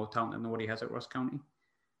slightly more talented than what he has at Ross County?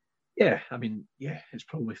 Yeah, it's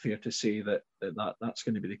probably fair to say that's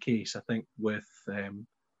going to be the case. I think with,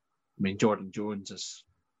 Jordan Jones, as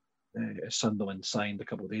Sunderland signed a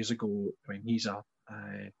couple of days ago, he's a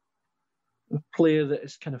player that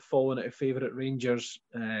is kind of fallen out of favour at Rangers,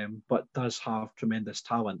 but does have tremendous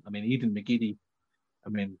talent. Aidan McGeady,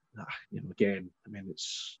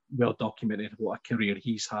 it's well documented what a career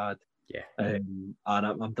he's had. Yeah. And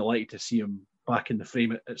I'm delighted to see him back in the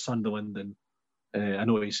frame at Sunderland, and I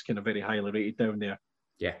know he's kind of very highly rated down there.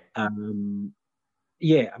 Yeah.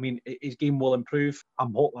 Yeah, I mean, his game will improve.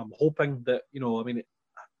 I'm hoping that, I mean,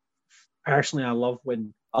 personally, I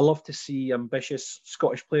love to see ambitious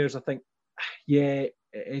Scottish players. I think, yeah,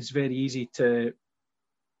 it's very easy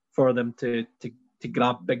for them to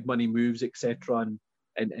grab big money moves, etc.,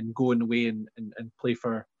 and go away and play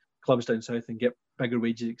for clubs down south and get bigger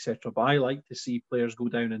wages, etc. But I like to see players go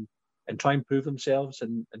down and try and prove themselves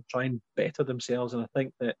and try and better themselves. And I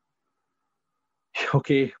think that,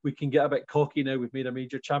 okay, we can get a bit cocky now. We've made a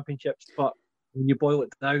major championships, but when you boil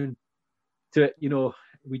it down to it,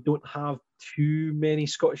 we don't have too many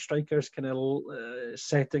Scottish strikers kind of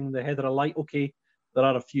setting the header alight. Okay, there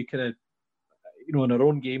are a few kind of, in our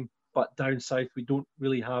own game, but down south we don't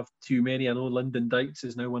really have too many. I know Lyndon Dykes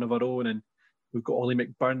is now one of our own, and we've got Ollie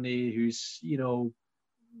McBurney, who's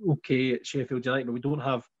okay at Sheffield United, but we don't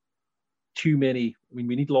have too many. I mean,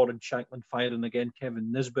 we need Lauren Shanklin firing again.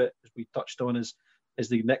 Kevin Nisbet, as we touched on, is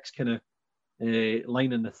the next kind of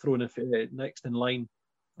line in the throne, next in line,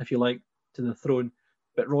 if you like, to the throne.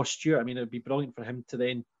 But Ross Stewart, I mean, it would be brilliant for him to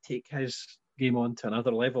then take his game on to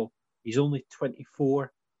another level. He's only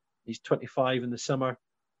 24. He's 25 in the summer.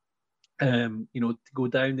 To go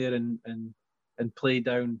down there and play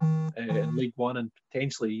down in League One and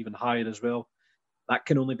potentially even higher as well, that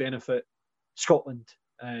can only benefit Scotland.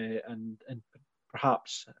 And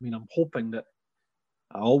perhaps, I mean, I'm hoping that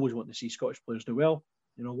I always want to see Scottish players do well.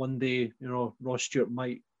 One day, Ross Stewart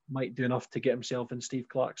might do enough to get himself in Steve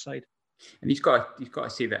Clarke's side. And he's got to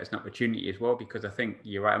see that as an opportunity as well, because I think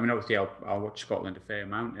you're right. I mean, obviously, I'll watch Scotland a fair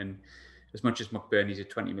amount, and as much as McBurney's a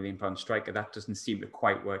 £20 million striker, that doesn't seem to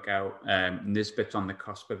quite work out. Nisbet's on the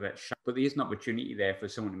cusp of it, but there is an opportunity there for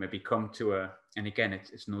someone to maybe come to and again,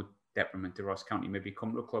 it's no detriment to Ross County, maybe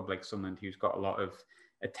come to a club like Sunderland, who's got a lot of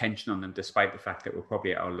attention on them, despite the fact that we're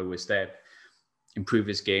probably at our lowest ebb, improve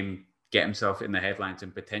his game, get himself in the headlines,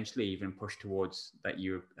 and potentially even push towards that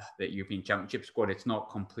European Championship squad. It's not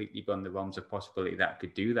completely beyond the realms of possibility that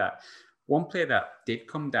could do that. One player that did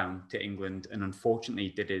come down to England and unfortunately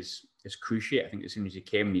did his cruciate, I think, as soon as he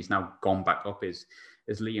came, and he's now gone back up, is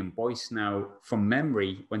Liam Boyce. Now, from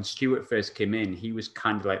memory, when Stewart first came in, he was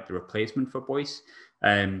kind of like the replacement for Boyce.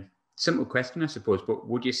 Simple question, I suppose, but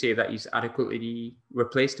would you say that he's adequately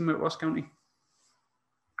replaced him at Ross County?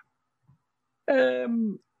 I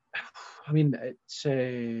mean, it's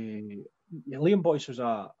Liam Boyce was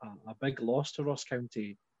a big loss to Ross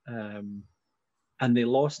County, and they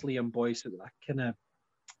lost Liam Boyce at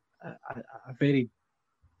a very.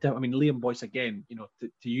 I mean, Liam Boyce again.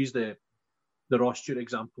 To use the Ross Stewart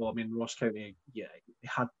example. I mean, Ross County, yeah, they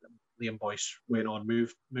had Liam Boyce went on,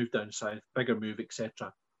 moved down south, bigger move,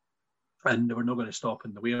 etc. And they were not going to stop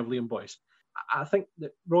in the way of Liam Boyce. I think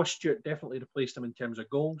that Ross Stewart definitely replaced him in terms of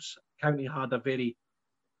goals. County had a very,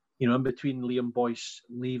 in between Liam Boyce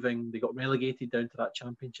leaving, they got relegated down to that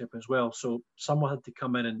championship as well. So someone had to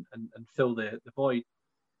come in and fill the void.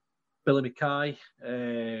 Billy Mackay,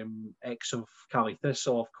 ex of Cali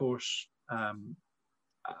Thistle, of course, and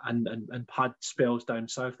had spells down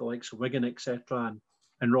south, the likes of Wigan, etc.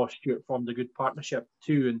 And Ross Stewart formed a good partnership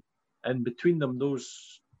too. And between them,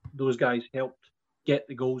 those guys helped get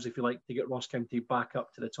the goals, if you like, to get Ross County back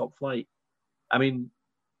up to the top flight. I mean,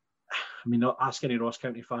 not ask any Ross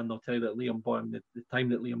County fan, they'll tell you that Liam Boyce, the time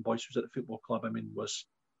that Liam Boyce was at the football club, was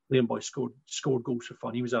Liam Boyce scored goals for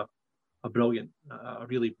fun. He was a really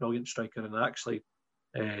brilliant striker, and actually,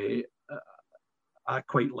 I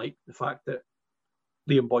quite like the fact that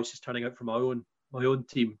Liam Boyce is turning out for my own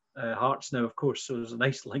team, Hearts now, of course. So there's a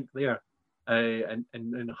nice link there, and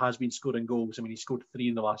has been scoring goals. I mean, he scored 3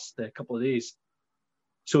 in the last couple of days.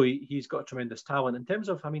 So he's got a tremendous talent. In terms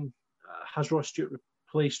of, has Ross Stewart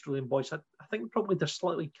replaced Liam Boyce? I think probably they're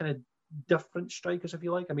slightly kind of different strikers, if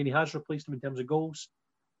you like. I mean, he has replaced him in terms of goals,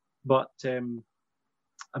 but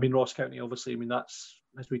Ross County, obviously, that's,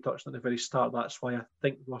 as we touched on at the very start, that's why I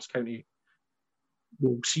think Ross County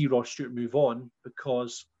will see Ross Stewart move on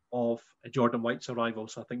because of Jordan White's arrival.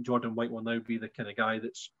 So I think Jordan White will now be the kind of guy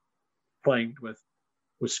that's primed with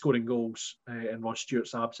scoring goals in Ross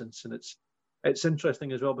Stewart's absence. And it's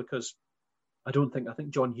interesting as well because I think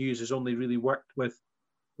John Hughes has only really worked with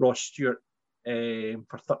Ross Stewart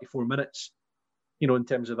for 34 minutes, in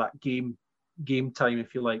terms of that game time,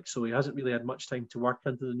 if you like. So he hasn't really had much time to work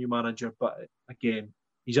under the new manager. But again,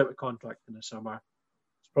 he's out of contract in the summer.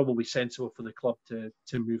 It's probably sensible for the club to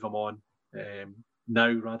move him on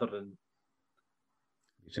now rather than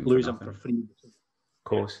lose him for free. Of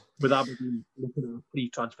course. With Aberdeen looking at a free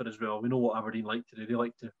transfer as well. We know what Aberdeen like to do. They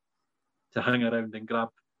like to hang around and grab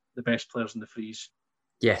the best players in the frees.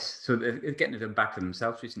 Yes, so they're getting them back to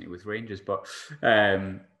themselves recently with Rangers. But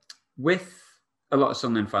with a lot of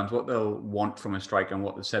Sunderland fans, what they'll want from a striker and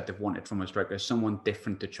what they've said they've wanted from a striker is someone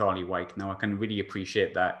different to Charlie Wyke. Now, I can really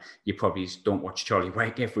appreciate that you probably don't watch Charlie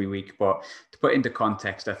Wyke every week, but to put into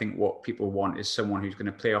context, I think what people want is someone who's going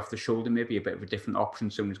to play off the shoulder, maybe a bit of a different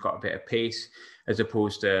option, someone who's got a bit of pace, as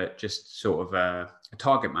opposed to just sort of a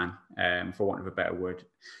target man, for want of a better word.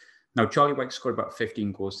 Now, Charlie Wyke scored about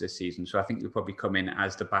 15 goals this season, so I think he'll probably come in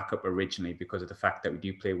as the backup originally because of the fact that we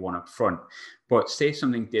do play one up front. But say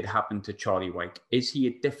something did happen to Charlie Wyke, is he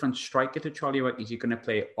a different striker to Charlie Wyke? Is he going to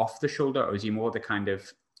play off the shoulder, or is he more the kind of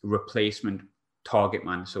replacement target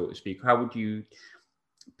man, so to speak? How would you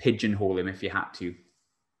pigeonhole him if you had to?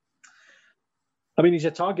 I mean, he's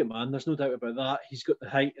a target man. There's no doubt about that. He's got the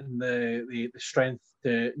height and the strength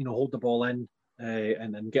to hold the ball in.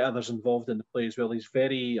 And get others involved in the play as well. He's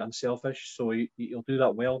very unselfish, so he'll do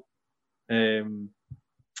that well.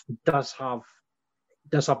 Does have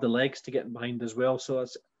the legs to get in behind as well. So I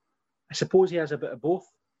suppose he has a bit of both.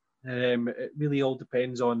 It really all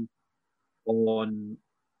depends on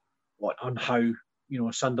how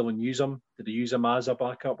Sunderland use him. Did they use him as a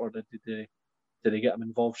backup, or did they get him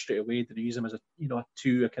involved straight away? Did they use him as a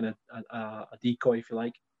kind of a decoy, if you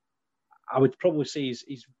like? I would probably say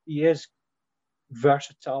he is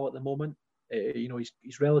versatile at the moment.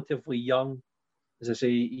 He's relatively young. As I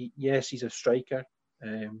say, yes, he's a striker.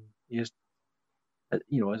 He has,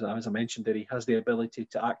 as I mentioned there, he has the ability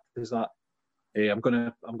to act as that. I'm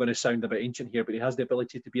gonna sound a bit ancient here, but he has the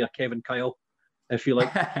ability to be a Kevin Kyle, if you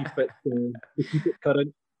like, to keep it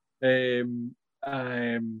current.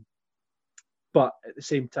 But at the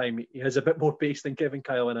same time, he has a bit more pace than Kevin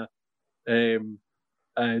Kyle, maybe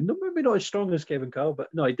not as strong as Kevin Kyle, but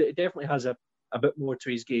no, he definitely has a bit more to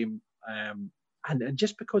his game, and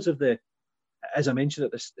just because of as I mentioned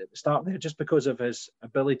at the start there, just because of his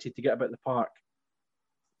ability to get about the park,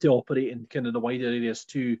 to operate in kind of the wider areas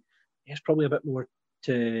too, he has probably a bit more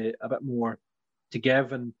to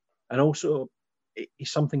give, and also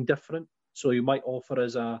he's something different, so you might offer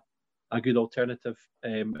as a good alternative.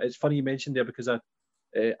 It's funny you mentioned there, because I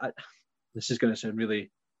this is going to sound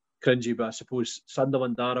really cringy, but I suppose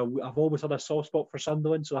Sunderland I've always had a soft spot for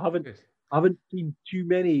Sunderland, so I haven't seen too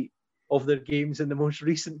many of their games in the most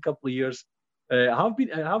recent couple of years. I have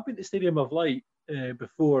been to Stadium of Light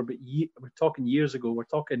before, but we're talking years ago. We're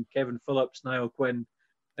talking Kevin Phillips, Niall Quinn.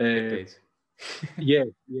 Yeah.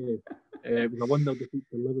 It was a 1-0 defeat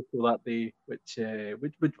to Liverpool that day, which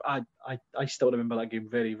I still remember that game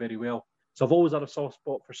very, very well. So I've always had a soft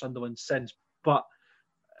spot for Sunderland since, but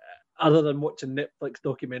other than watching Netflix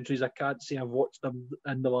documentaries, I can't say I've watched them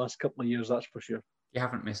in the last couple of years, that's for sure. You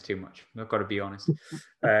haven't missed too much, I've got to be honest.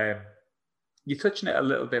 You touched on it a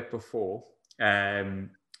little bit before, and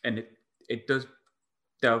it does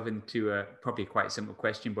delve into probably quite a simple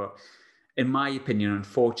question, but in my opinion,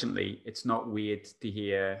 unfortunately, it's not weird to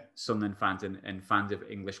hear Sunderland fans and fans of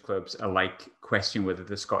English clubs alike question whether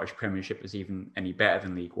the Scottish Premiership is even any better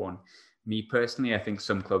than League One. Me personally, I think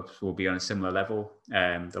some clubs will be on a similar level.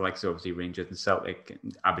 The likes of obviously Rangers and Celtic,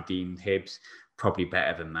 and Aberdeen, Hibs, probably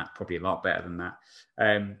better than that, probably a lot better than that.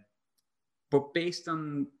 But based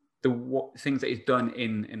on the things that he's done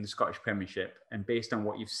in the Scottish Premiership, and based on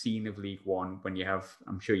what you've seen of League One, when you have,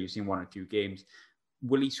 I'm sure you've seen one or two games,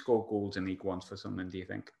 will he score goals in League One for Sunderland, do you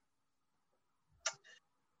think?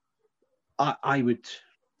 I'd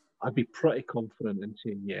be pretty confident in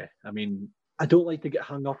saying yeah. I mean, I don't like to get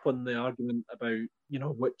hung up on the argument about,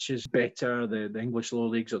 which is better, the English lower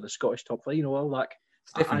leagues or the Scottish top flight, all that.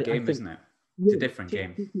 It's a different game, isn't it? It's a different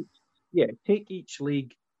game. Take each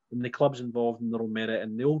league and the clubs involved in their own merit,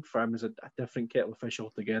 and the Old Firm is a different kettle of fish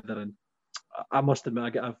altogether. And I must admit, I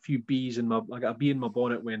got a few B's I got a bee in my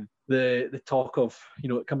bonnet when the talk of,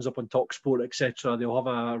 it comes up on TalkSport, etc. They'll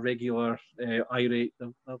have a regular irate.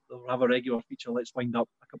 They'll have a regular feature. Let's wind up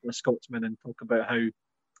a couple of Scotsmen and talk about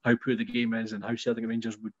how poor the game is and how Celtic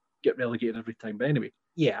Rangers would get relegated every time. But anyway,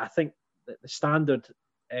 I think that the standard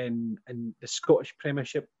in the Scottish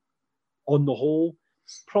Premiership on the whole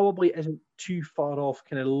probably isn't too far off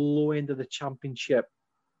kind of low end of the Championship,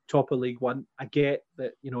 top of League One. I get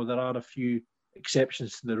that, there are a few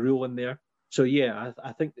exceptions to the rule in there. So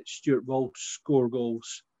I think that Stuart will score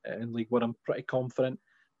goals in League One. I'm pretty confident.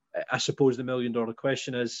 I suppose the $1 million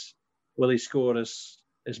question is, will he score as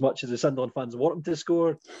much as the Sunderland fans want him to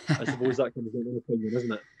score? I suppose that comes down to opinion,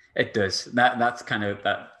 isn't it? It does. That's kind of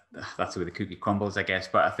that. That's where the cookie crumbles, I guess.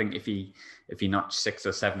 But I think if he notched 6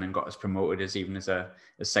 or 7 and got us promoted as even as a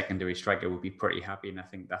secondary striker, we'd be pretty happy. And I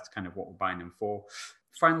think that's kind of what we're buying him for.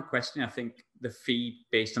 Final question. I think the fee,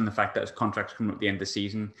 based on the fact that his contract's coming up at the end of the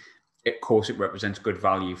season, of course it represents good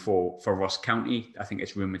value for Ross County. I think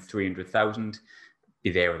it's rumoured 300,000. be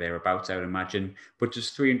there or thereabouts, I would imagine. But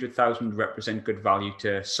does 300,000 represent good value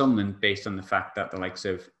to Sunderland based on the fact that the likes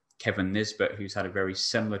of Kevin Nisbet, who's had a very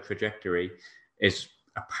similar trajectory, is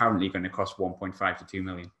apparently going to cost 1.5 to 2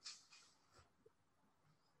 million?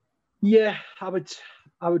 Yeah, I would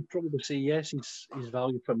probably say yes. He's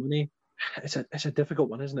value for money. It's a difficult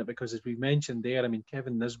one, isn't it? Because as we mentioned there, I mean,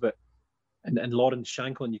 Kevin Nisbet and Lawrence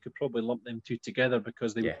Shanklin, you could probably lump them two together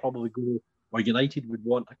because they would probably go, or United would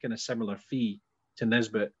want a kind of similar fee to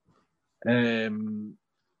Nisbet. I mean,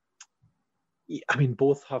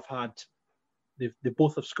 both have had, they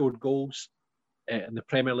both have scored goals in the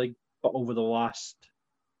Premier League, but over the last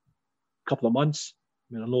couple of months,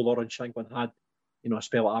 I mean, I know Lawrence Shanklin had, a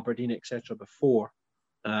spell at Aberdeen, etc. before,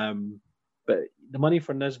 but the money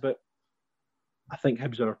for Nisbet, I think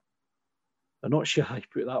Hibs are not shy,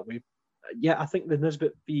 put it that way. Yeah, I think the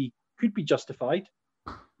Nisbet fee could be justified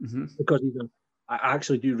because I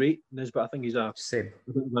actually do rate Nisbet. I think he's a bit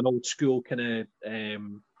of an old school kind of,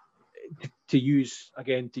 to use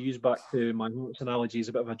back to my analogy, he's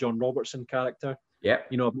a bit of a John Robertson character. Yeah.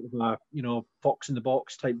 A bit of a, fox in the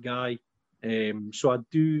box type guy. So I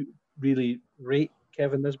do really rate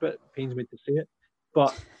Kevin Nisbet. It pains me to say it.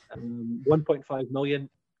 But 1.5 million,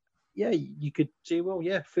 yeah, you could say, well,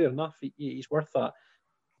 yeah, fair enough. He's worth that.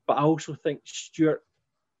 But I also think Stewart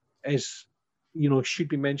is, should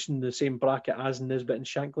be mentioned in the same bracket as Nisbet and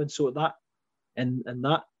Shanklin. So that, in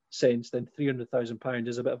that sense, then £300,000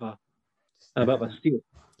 is a bit of a steal.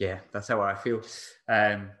 Yeah, that's how I feel.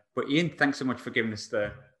 But Ian, thanks so much for giving us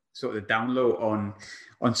the sort of the down low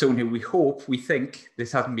on someone who we think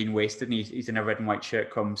this hasn't been wasted, and he's in a red and white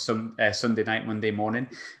shirt come Sunday night, Monday morning.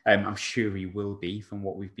 I'm sure he will be from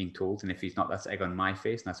what we've been told, and if he's not, that's egg on my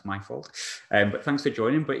face, and that's my fault. But thanks for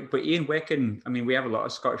joining. But Ian, we have a lot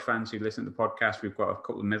of Scottish fans who listen to the podcast. We've got a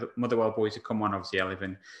couple of Motherwell boys who come on. Obviously, I live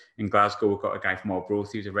in Glasgow. We've got a guy from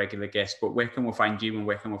Arbroath who's a regular guest. But where can we find you, and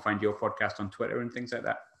where can we find your podcast on Twitter and things like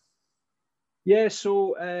that? Yeah,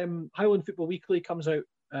 so Highland Football Weekly comes out.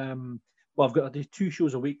 I've got to do 2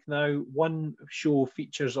 shows a week now. One show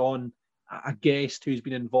features on a guest who's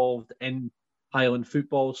been involved in Highland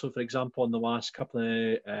football. So, for example, in the last couple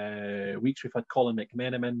of weeks, we've had Colin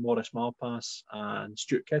McMenamin, Maurice Malpass, and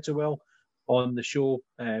Stuart Kettlewell on the show,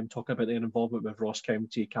 talking about their involvement with Ross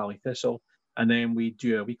County, Cally Thistle. And then we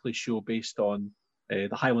do a weekly show based on the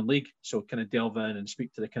Highland League. So, kind of delve in and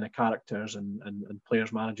speak to the kind of characters and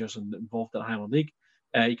players, managers involved in the Highland League.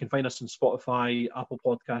 You can find us on Spotify, Apple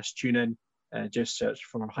Podcasts, TuneIn. Just search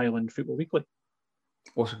for Highland Football Weekly.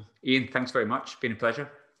 Awesome. Ian, thanks very much. Been a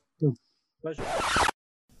pleasure. Pleasure.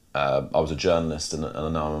 I was a journalist and now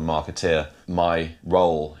I'm a marketeer. My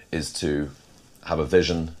role is to have a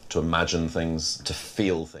vision, to imagine things, to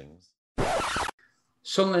feel things.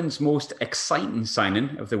 Sunderland's most exciting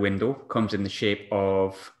signing of the window comes in the shape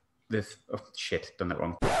of done that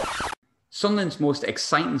wrong. Sunderland's most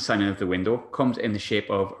exciting signing of the window comes in the shape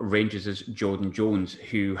of Rangers' Jordan Jones,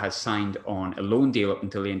 who has signed on a loan deal up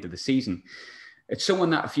until the end of the season. It's someone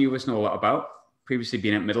that a few of us know a lot about, previously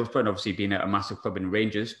been at Middlesbrough and obviously been at a massive club in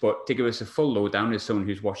Rangers, but to give us a full lowdown as someone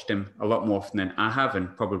who's watched him a lot more often than I have,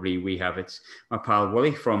 and probably we have, it's my pal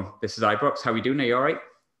Willie from This Is Ibrox. How are you doing? Are you all right?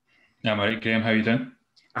 Yeah, I'm all right, Graham. How are you doing?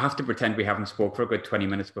 I have to pretend we haven't spoke for a good 20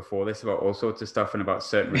 minutes before this about all sorts of stuff and about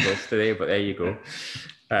certain results today, but there you go.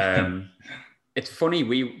 It's funny,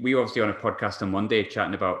 we were obviously on a podcast on Monday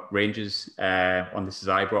chatting about Rangers on This Is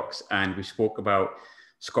Ibrox, and we spoke about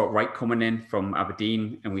Scott Wright coming in from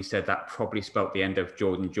Aberdeen, and we said that probably spelt the end of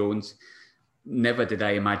Jordan Jones. Never did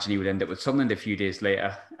I imagine he would end up with Sunderland a few days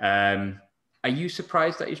later. Are you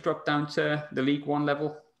surprised that he's dropped down to the League One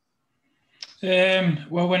level?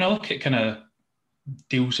 Well, when I look at kind of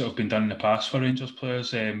deals that have been done in the past for Rangers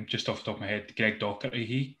players, just off the top of my head, Greg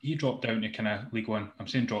Docherty, he dropped down to kind of League One. I'm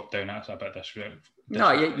saying dropped down, that's a bit disrespectful.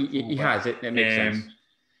 No, he has. It makes sense.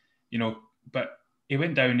 But he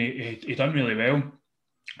went down, he done really well,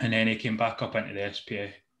 and then he came back up into the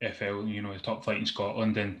SPFL, the top flight in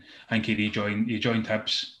Scotland, and I think he rejoined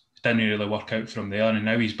Hibs. It didn't really work out from there, and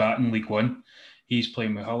now he's back in League One. He's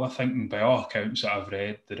playing with Hull, I think, and by all accounts that I've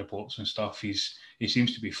read, the reports and stuff, he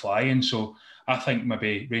seems to be flying. So I think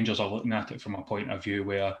maybe Rangers are looking at it from a point of view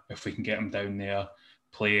where if we can get him down there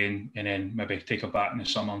playing and then maybe take him back in the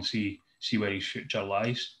summer and see where his future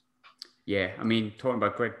lies. Yeah, I mean, talking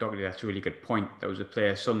about Greg Docherty, that's a really good point. That was a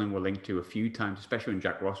player Sunderland were linked to a few times, especially when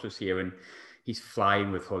Jack Ross was here, and he's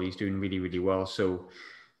flying with Hull. He's doing really, really well. So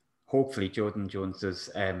hopefully Jordan Jones does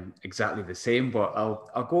exactly the same. But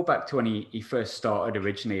I'll go back to when he first started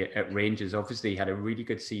originally at Rangers. Obviously, he had a really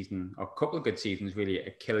good season, or a couple of good seasons really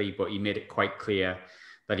at Killie, but he made it quite clear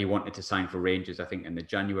that he wanted to sign for Rangers, I think, in the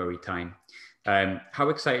January time. How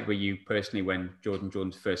excited were you personally when Jordan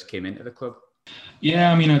Jones first came into the club?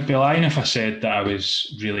 Yeah, I mean, I'd be lying if I said that I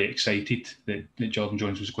was really excited that Jordan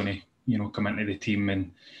Jones was going to, come into the team,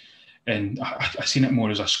 and I seen it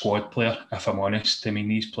more as a squad player, if I'm honest. I mean,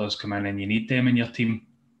 these players come in and you need them in your team,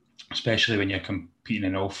 especially when you're competing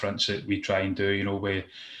in all fronts that we try and do, with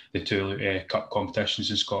the two cup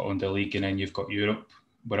competitions in Scotland, the league, and then you've got Europe,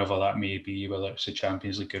 wherever that may be, whether it's the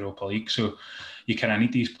Champions League, Europa League. So you kind of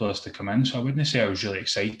need these players to come in. So I wouldn't say I was really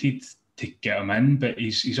excited to get him in, but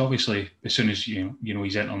he's obviously, as soon as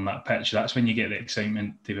he's entering that pitch, that's when you get the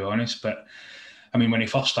excitement, to be honest. But I mean, when he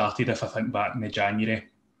first started, if I think back in the January,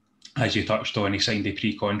 as you touched on, he signed a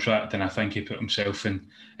pre-contract, and I think he put himself in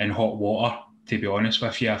hot water, to be honest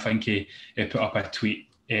with you. I think he put up a tweet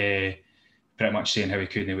pretty much saying how he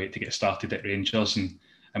couldn't wait to get started at Rangers. And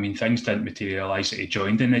I mean, things didn't materialise that he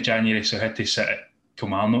joined in the January, so he had to sit at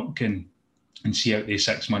Kilmarnock and see out the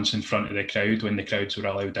 6 months in front of the crowd when the crowds were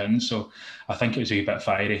allowed in. So I think it was a wee bit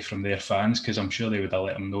fiery from their fans, because I'm sure they would have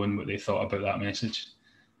let him know what they thought about that message.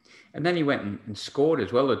 And then he went and scored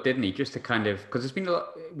as well, didn't he? Just to kind of, because there's been a lot,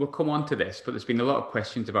 we'll come on to this, but there's been a lot of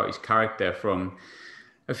questions about his character from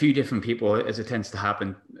a few different people, as it tends to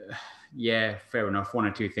happen. Yeah, fair enough, one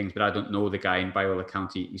or two things, but I don't know the guy, and by all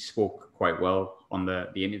accounts, he spoke quite well on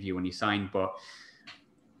the interview when he signed. But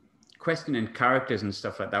questioning characters and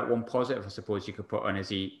stuff like that, one positive I suppose you could put on is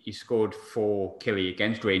he scored for Killie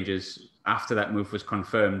against Rangers after that move was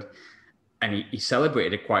confirmed, and he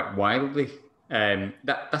celebrated it quite wildly.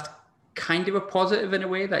 That's kind of a positive in a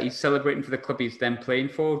way, that he's celebrating for the club he's then playing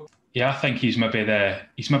for. Yeah, I think he's maybe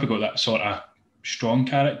got that sort of strong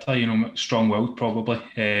character, strong-willed probably.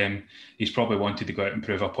 He's probably wanted to go out and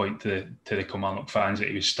prove a point to the Kilmarnock fans that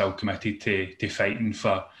he was still committed to fighting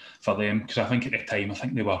for them, because I think at the time, I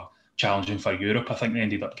think they were challenging for Europe. I think they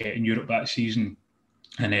ended up getting Europe that season,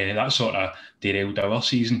 and that sort of derailed our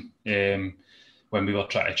season. When we were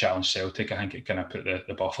trying to challenge Celtic, I think it kind of put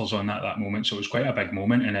the buffers on that moment. So it was quite a big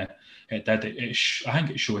moment, and I think it's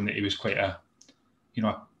shown that he was quite a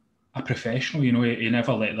professional. He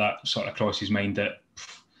never let that sort of cross his mind that,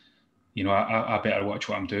 I better watch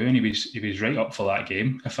what I'm doing. He was right up for that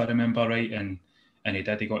game, if I remember right, and he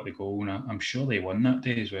got the goal, and I'm sure they won that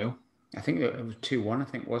day as well. I think it was 2-1, I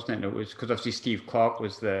think, wasn't it? It was because obviously Steve Clarke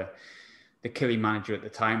was the Killie manager at the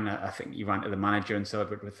time, and I think he ran to the manager and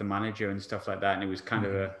celebrated with the manager and stuff like that, and it was kind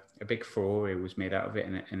of a big furore was made out of it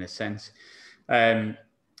in a sense.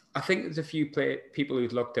 I think there's a few people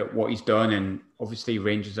who've looked at what he's done, and obviously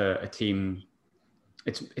Rangers are a team.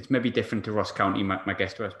 It's maybe different to Ross County, my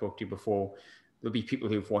guest who I spoke to before. There'll be people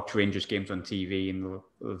who've watched Rangers games on TV and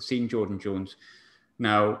they'll have seen Jordan Jones.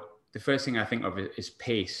 Now, the first thing I think of is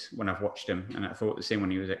pace when I've watched him, and I thought the same when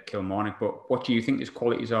he was at Kilmarnock. But what do you think his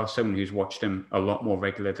qualities are? Someone who's watched him a lot more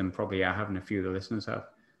regular than probably I have, and a few of the listeners have.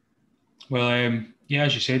 Well, yeah,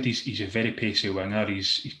 as you said, he's a very pacey winger.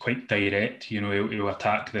 He's quite direct. He'll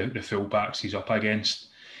attack the full-backs he's up against.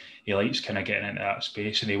 He likes kind of getting into that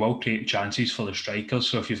space, and he will create chances for the strikers.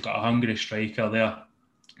 So if you've got a hungry striker there,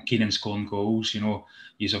 keen on scoring goals,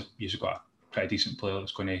 you've got a pretty decent player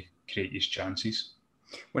that's going to create these chances.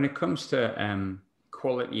 When it comes to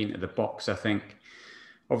quality into the box, I think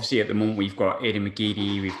obviously at the moment we've got Aidan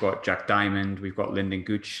McGeady, we've got Jack Diamond, we've got Lyndon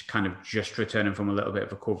Gooch kind of just returning from a little bit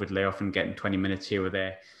of a COVID layoff and getting 20 minutes here or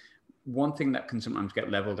there. One thing that can sometimes get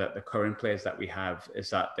levelled at the current players that we have is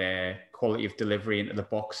that their quality of delivery into the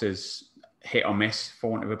box is hit or miss,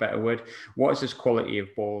 for want of a better word. What is this quality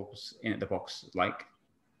of balls into the box like?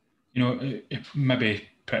 It maybe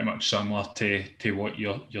pretty much similar to what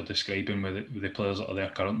you're describing with the players that are there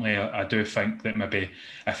currently. I do think that maybe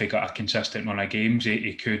if he got a consistent run of games,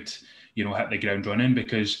 he could, hit the ground running,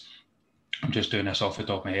 because I'm just doing this off the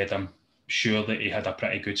top of my head. I'm sure that he had a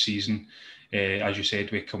pretty good season. As you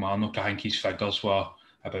said, with Kilmarnock, I think his figures were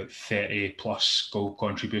about 30 plus goal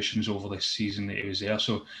contributions over the season that he was there.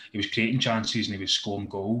 So he was creating chances and he was scoring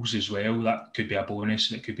goals as well. That could be a bonus.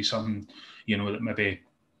 That could be something, that maybe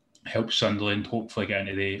helps Sunderland hopefully get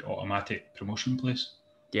into the automatic promotion place.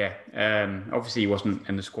 Yeah, obviously he wasn't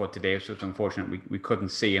in the squad today, so it's unfortunate we couldn't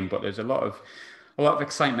see him. But there's a lot of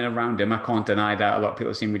excitement around him. I can't deny that. A lot of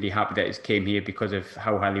people seem really happy that he came here because of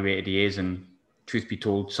how highly rated he is. And truth be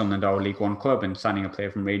told, Sunderland are a League One club, and signing a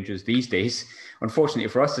player from Rangers these days, unfortunately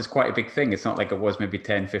for us, is quite a big thing. It's not like it was maybe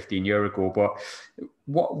 10, 15 years ago. But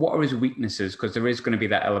what are his weaknesses? Because there is going to be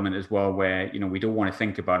that element as well where, we don't want to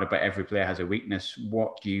think about it, but every player has a weakness.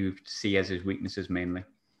 What do you see as his weaknesses mainly?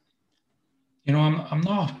 I'm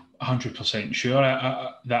not 100% sure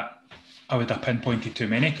that I would have pinpointed too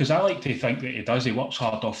many, because I like to think that he does. He works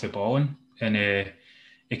hard off the ball, and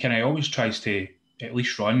he kind of always tries to at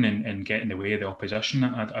least run and get in the way of the opposition.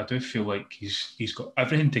 I do feel like he's got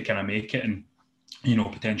everything to kind of make it and, you know,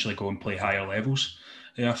 potentially go and play higher levels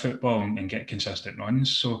of football and get consistent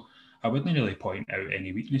runs. So I wouldn't really point out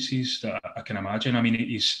any weaknesses that I can imagine. I mean,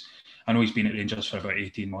 I know he's been at Rangers for about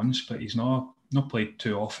 18 months, but he's not played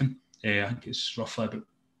too often. I think it's roughly about,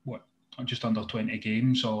 just under 20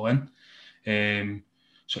 games all in.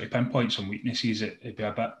 So to pinpoint some weaknesses, it'd be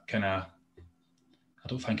a bit kind of, I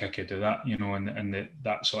don't think I could do that, you know, in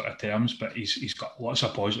that sort of terms, but he's got lots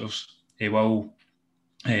of positives. He will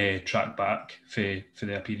track back for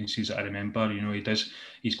the appearances that I remember. You know,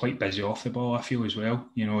 he's quite busy off the ball, I feel, as well.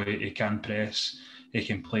 You know, he can press, he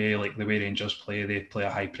can play like the way Rangers play. They play a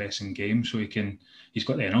high pressing game, so he's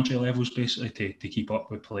got the energy levels basically to keep up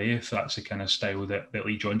with play, if that's the kind of style that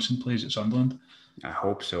Lee Johnson plays at Sunderland. I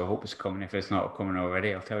hope so. I hope it's coming. If it's not coming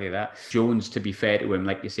already, I'll tell you that. Jones, to be fair to him,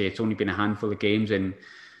 like you say, it's only been a handful of games in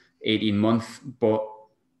 18 months, but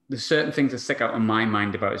there's certain things that stick out in my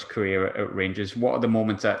mind about his career at Rangers. What are the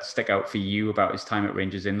moments that stick out for you about his time at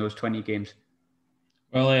Rangers in those 20 games?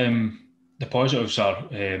 Well, the positives are,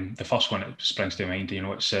 the first one that springs to mind, you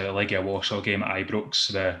know, it's the Legia Warsaw game at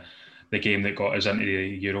Ibrox, the game that got us into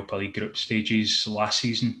the Europa League group stages last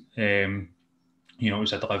season. You know, it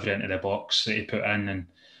was a delivery into the box that he put in,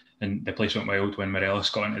 and the place went wild when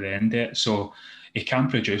Morelos got into the end of it. So he can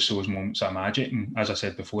produce those moments of magic. And as I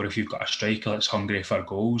said before, if you've got a striker that's hungry for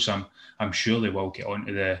goals, I'm sure they will get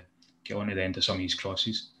onto the end of some of these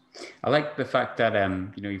crosses. I like the fact that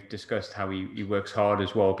you know, you've discussed how he works hard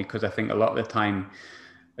as well, because I think a lot of the time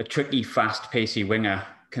a tricky, fast, pacey winger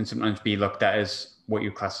can sometimes be looked at as what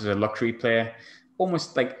you class as a luxury player.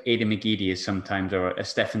 Almost like Aidan McGeady is sometimes, or a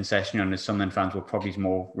Stefan Sessegnon, as Sunderland fans will probably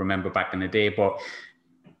more remember back in the day. But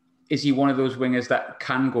is he one of those wingers that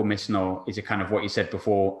can go missing, or is it kind of what you said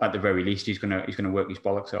before? At the very least, he's gonna work his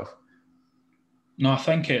bollocks off. No, I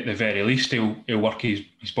think at the very least he'll work his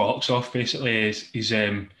bollocks off. Basically, he's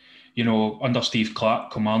you know, under Steve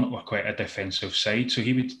Clarke, Kilmarnock were quite a defensive side, so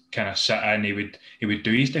he would kind of sit in, he would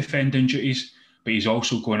do his defending duties, but he's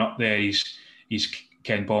also going up there. He's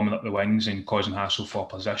Ken bombing up the wings and causing hassle for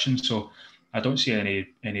opposition. So I don't see any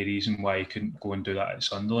reason why he couldn't go and do that at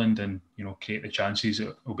Sunderland and, you know, create the chances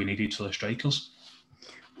that will be needed for the strikers.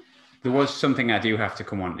 There was something I do have to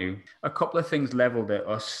come on to. A couple of things levelled at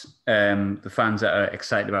us, the fans that are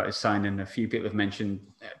excited about his signing. A few people have mentioned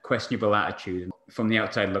questionable attitude. From the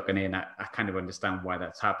outside looking in, I kind of understand why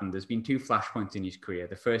that's happened. There's been two flashpoints in his career.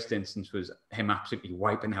 The first instance was him absolutely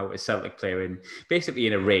wiping out a Celtic player basically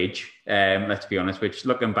in a rage, let's be honest, which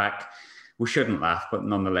looking back, we shouldn't laugh, but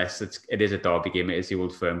nonetheless, it is a derby game. It is the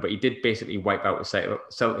Old Firm. But he did basically wipe out a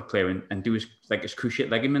Celtic player and do his cruciate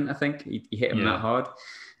ligament, I think. He hit him that hard.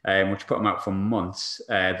 Which put him out for months.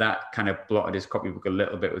 That kind of blotted his copybook a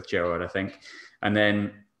little bit with Gerrard, I think. And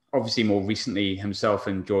then, obviously, more recently, himself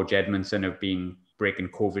and George Edmondson have been breaking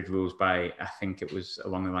COVID rules by, I think it was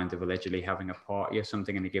along the lines of allegedly having a party or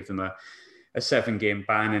something, and they give them a 7-game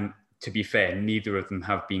ban. And to be fair, neither of them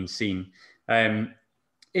have been seen.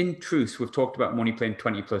 In truth, we've talked about Money playing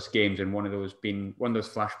 20-plus games, and one of those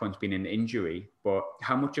flashpoints being an injury. But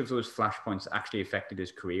how much of those flashpoints actually affected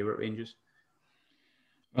his career at Rangers?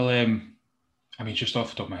 Well, I mean, just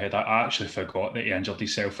off the top of my head, I actually forgot that he injured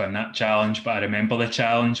himself in that challenge, but I remember the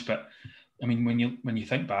challenge. But I mean, when you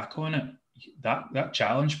think back on it, that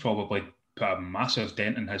challenge probably put a massive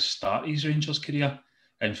dent in his start of his Rangers career.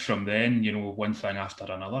 And from then, you know, one thing after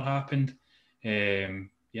another happened.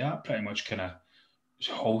 Pretty much kind of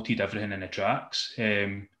halted everything in the tracks.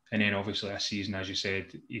 And then obviously this season, as you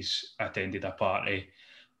said, he's attended a party.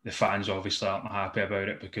 The fans obviously aren't happy about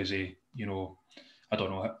it because he, you know, I don't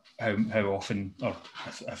know how often, or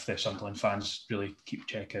if the Sunderland fans really keep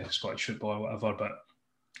check of Scottish football or whatever, but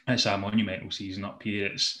it's a monumental season up here.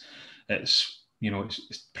 It's you know, it's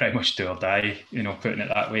pretty much do or die, you know, putting it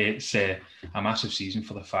that way. It's a massive season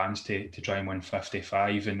for the fans to try and win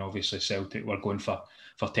 55, and obviously Celtic were going for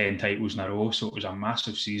 10 titles in a row, so it was a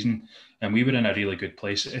massive season, and we were in a really good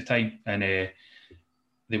place at the time, and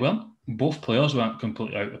both players weren't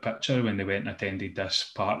completely out of the picture when they went and attended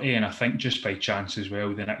this party, and I think just by chance as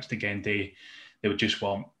well, the next again day, they would just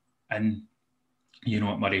want in, you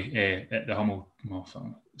know, at Murray, at the Hummel, well,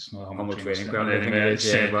 it's not Hummel training ground,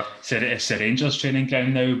 it's the Rangers training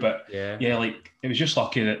ground now, but yeah, like, it was just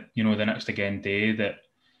lucky that, you know, the next again day that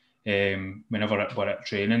whenever we're at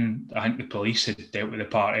training, I think the police had dealt with the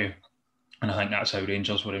party, and I think that's how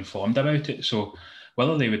Rangers were informed about it. So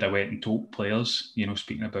whether they would have went and told players, you know,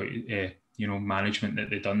 speaking about, you know, management that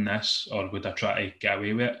they'd done this, or would have tried to get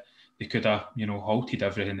away with it, they could have, you know, halted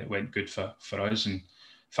everything that went good for us. And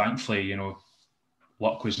thankfully, you know,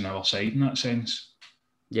 luck was on our side in that sense.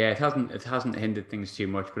 Yeah, it hasn't hindered things too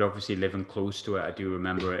much, but obviously living close to it, I do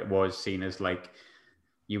remember it was seen as like,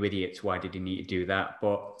 you idiots, why did he need to do that?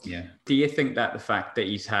 But Yeah. do you think that the fact that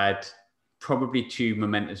he's had probably two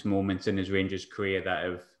momentous moments in his Rangers career that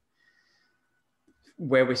have,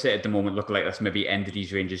 where we sit at the moment, look like that's maybe ended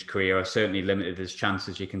his Rangers career or certainly limited his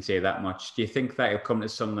chances, you can say that much. Do you think that he'll come to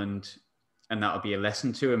Sunderland and that'll be a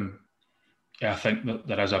lesson to him? Yeah, I think that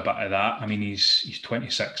there is a bit of that. I mean, he's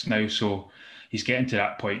 26 now, so he's getting to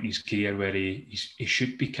that point in his career where he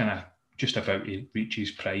should be kind of just about to reach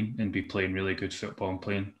his prime and be playing really good football and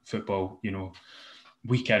playing football,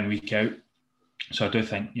 week in, week out. So I do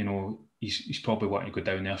think, he's probably wanting to go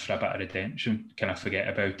down there for a bit of redemption, kind of forget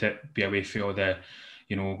about it, be away from all the,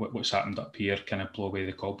 what's happened up here, kind of blow away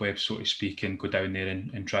the cobwebs, so to speak, and go down there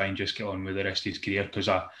and try and just get on with the rest of his career. Because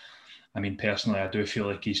I mean, personally, I do feel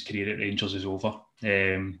like his career at Rangers is over,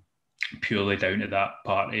 purely down to that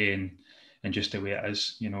party and just the way it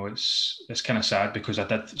is. It's kind of sad because I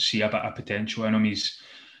did see a bit of potential in him. He's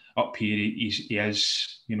up here, he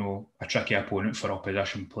is, a tricky opponent for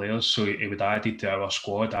opposition players, so he would add it to our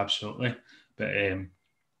squad, absolutely. But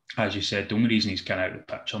as you said, the only reason he's kind of out of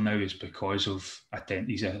the picture now is because of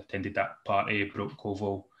he's attended that party, broke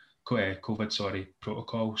COVID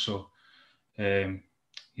protocol. So,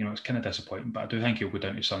 it's kind of disappointing, but I do think he'll go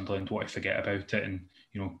down to Sunderland, want to forget about it and,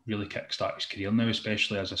 really kickstart his career now,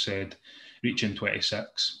 especially, as I said, reaching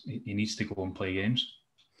 26. He needs to go and play games.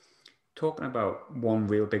 Talking about one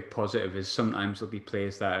real big positive is sometimes there'll be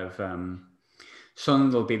players that have,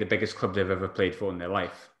 Sunderland will be the biggest club they've ever played for in their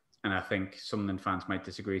life. And I think Sunderland fans might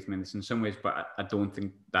disagree with me in this in some ways, but I don't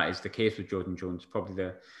think that is the case with Jordan Jones,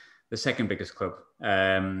 probably the second biggest club.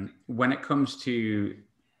 When it comes to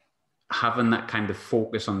having that kind of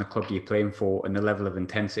focus on the club you're playing for and the level of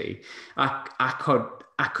intensity, I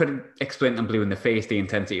could explain to Blue in the face the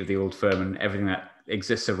intensity of the Old Firm and everything that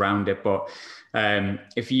exists around it. But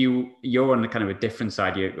if you're on the kind of a different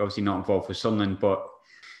side, you're obviously not involved with Sunderland, but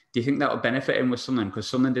do you think that will benefit him with Sunderland? Because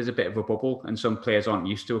Sunderland is a bit of a bubble and some players aren't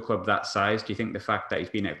used to a club that size. Do you think the fact that he's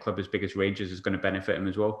been at a club as big as Rangers is going to benefit him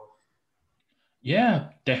as well? Yeah,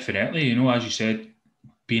 definitely. As you said,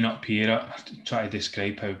 being up here, I try to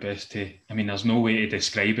describe how best to... I mean, there's no way to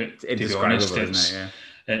describe it, to be honest.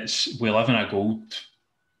 It's we live in a gold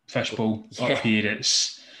fishbowl up here.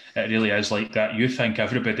 It really is like that. You think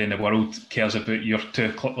everybody in the world cares about your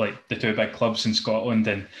the two big clubs in Scotland,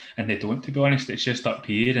 and they don't, to be honest. It's just up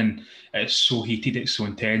here, and it's so heated, it's so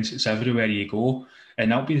intense, it's everywhere you go.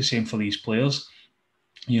 And that'll be the same for these players.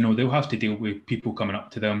 They'll have to deal with people coming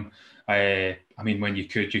up to them. I mean, when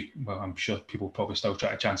I'm sure people probably still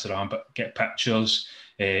try to chance it around, but get pictures.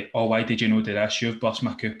 Why did you know this? You've burst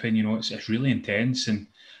my coupon. It's really intense. And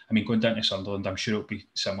I mean, going down to Sunderland, I'm sure it'll be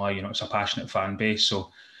similar. It's a passionate fan base,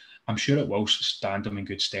 so I'm sure it will stand him in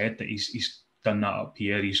good stead that he's done that up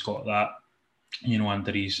here. He's got that,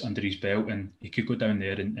 under his belt, and he could go down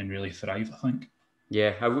there and really thrive, I think.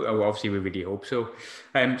 Yeah, obviously we really hope so.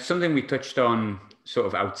 Something we touched on sort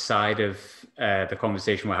of outside of the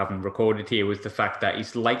conversation we're having recorded here was the fact that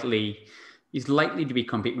he's likely to be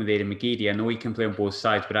competing with Aidan McGeady. I know he can play on both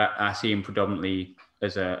sides, but I see him predominantly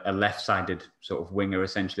as a left-sided sort of winger,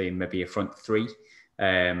 essentially, and maybe a front three.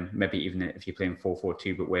 Maybe even if you're playing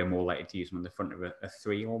 4-4-2, but we're more likely to use him on the front of a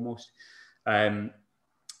three almost.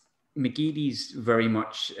 McGeady's very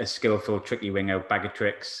much a skillful, tricky winger, bag of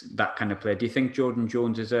tricks, that kind of player. Do you think Jordan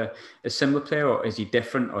Jones is a similar player, or is he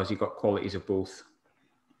different, or has he got qualities of both?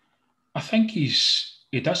 I think he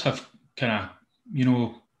does have kind of,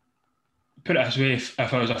 put it this way, if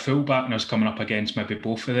I was a fullback and I was coming up against maybe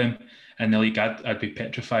both of them in the league, I'd be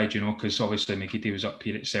petrified, because obviously McGeady was up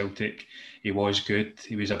here at Celtic. He was good.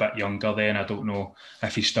 He was a bit younger then. I don't know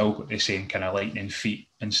if he's still got the same kind of lightning feet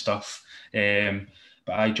and stuff.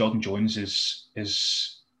 But Jordan Jones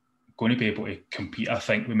is going to be able to compete, I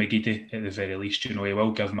think, with McGeady at the very least. He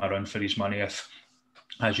will give him a run for his money if,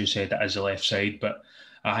 as you said, it is the left side. But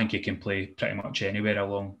I think he can play pretty much anywhere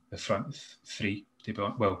along the front three, to be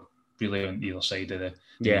honest. Well, really on either side of the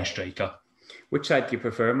main striker. Which side do you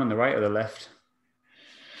prefer him, on the right or the left?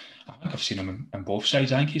 I think I've seen him on both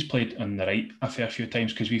sides. I think he's played on the right a fair few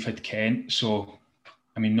times because we've had Kent. So,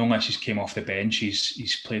 I mean, no unless he's came off the bench,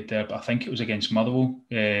 he's played there. But I think it was against Motherwell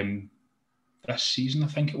this season, I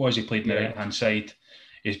think it was. He played on the right-hand side.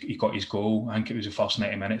 He got his goal. I think it was the first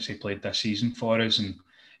 90 minutes he played this season for us. And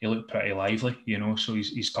he looked pretty lively, so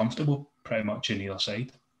he's comfortable pretty much on either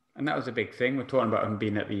side. And that was a big thing. We're talking about him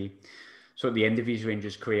being at the end of his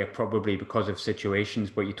Rangers career, probably because of situations,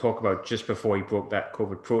 but you talk about just before he broke that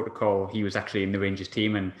COVID protocol, he was actually in the Rangers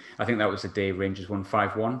team, and I think that was the day Rangers won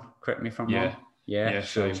 5-1, correct me if I'm wrong. Yeah,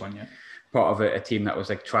 5-1, part of a team that was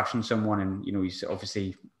like trashing someone, and he's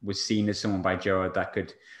obviously was seen as someone by Gerrard that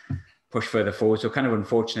could push further forward. So kind of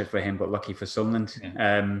unfortunate for him, but lucky for Sunderland.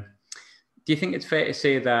 Yeah. Do you think it's fair to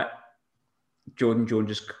say that Jordan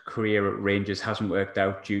Jones' career at Rangers hasn't worked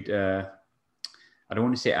out due to, I don't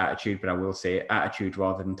want to say attitude, but I will say attitude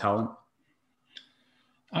rather than talent?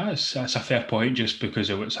 That's a fair point, just because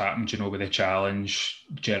of what's happened, with the challenge.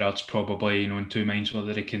 Gerrard's probably, in two minds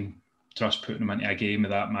whether he can trust putting him into a game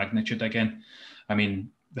of that magnitude again. I mean,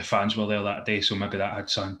 the fans were there that day, so maybe that had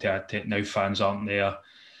something to add to it. Now fans aren't there.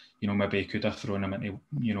 Maybe he could have thrown him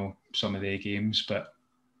into, some of the games, but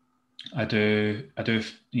I do,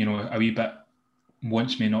 a wee bit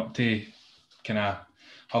wants me not to kind of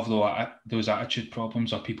have those attitude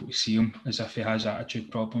problems, or people to see him as if he has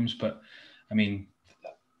attitude problems. But I mean,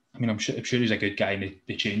 I'm sure he's a good guy, and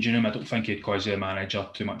they changing him. I don't think he'd cause the manager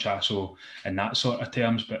too much hassle in that sort of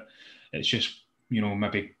terms, but it's just,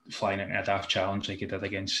 maybe flying into a daft challenge like he did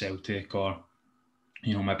against Celtic, or,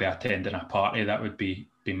 maybe attending a party. That would be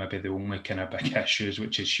maybe the only kind of big issues,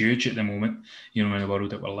 which is huge at the moment, in the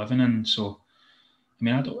world that we're living in. So, I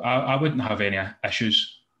mean, I wouldn't have any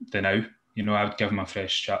issues now. I would give him a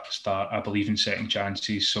fresh start. I believe in second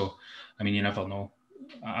chances. So, I mean, you never know.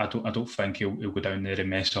 I don't think he'll go down there and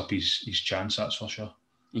mess up his chance, that's for sure.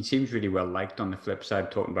 He seems really well liked on the flip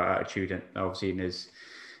side, talking about attitude, and obviously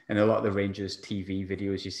in a lot of the Rangers TV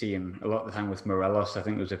videos, you see him a lot of the time with Morelos. I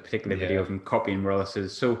think there was a particular video of him copying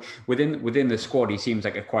Morelos's. So within the squad, he seems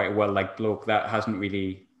like quite a well-liked bloke. That hasn't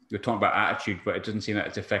really, you're talking about attitude, but it doesn't seem that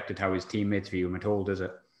it's affected how his teammates view him at all, does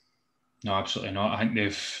it? No, absolutely not. I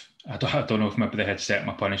think I don't know if maybe they had set him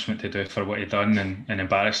a punishment to do for what he'd done and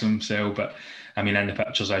embarrass himself, but I mean, in the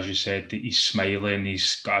pictures, as you said, he's smiling,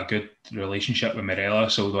 he's got a good relationship with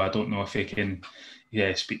Morelos, although I don't know if he can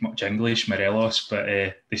speak much English, Morelos, but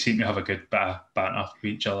they seem to have a good bit of banter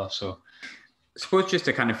with each other. So, I suppose just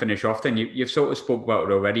to kind of finish off then, you've sort of spoke about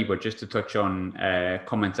it already, but just to touch on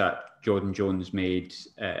comments that Jordan Jones made,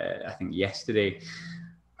 I think yesterday.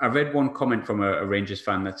 I read one comment from a Rangers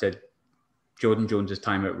fan that said Jordan Jones'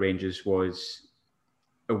 time at Rangers was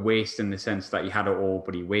a waste in the sense that he had it all,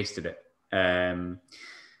 but he wasted it.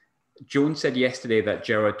 Jones said yesterday that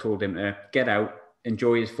Gerrard told him to get out,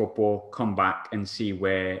 enjoy his football, come back and see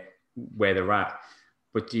where they're at.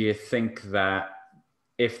 But do you think that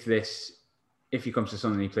if he comes to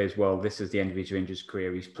Sunderland and he plays well, this is the end of his Rangers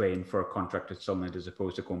career? He's playing for a contract at Sunderland as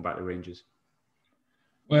opposed to going back to Rangers?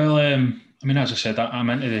 Well, I mean, as I said, I'm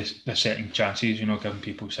into the second chances, giving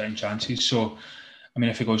people second chances. So, I mean,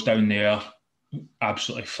 if he goes down there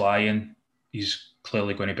absolutely flying, he's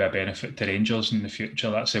clearly going to be a benefit to Rangers in the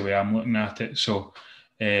future. That's the way I'm looking at it. So,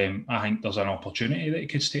 I think there's an opportunity that he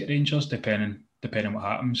could stay at Rangers, depending what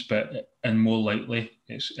happens. And more likely,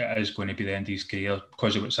 it is going to be the end of his career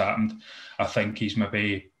because of what's happened. I think he's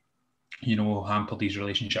maybe, hampered his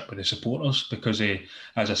relationship with the supporters because,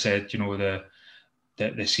 as I said,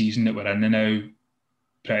 the season that we're in now,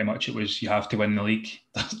 pretty much it was you have to win the league.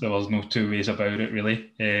 There was no two ways about it,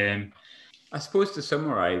 really. I suppose to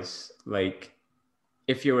summarise, like,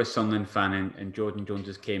 if you're a Sunderland fan and Jordan Jones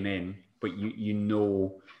just came in, but you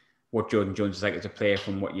know what Jordan Jones is like as a player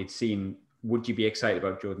from what you'd seen, would you be excited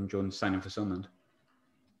about Jordan Jones signing for Sunderland?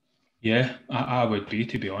 Yeah, I would be,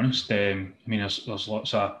 to be honest. I mean, there's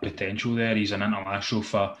lots of potential there. He's an international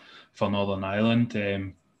for Northern Ireland.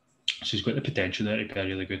 So he's got the potential there to be a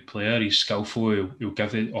really good player. He's skillful. He'll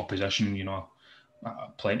give the opposition,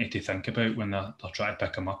 plenty to think about when they're trying to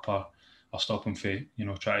pick him up or stop him for,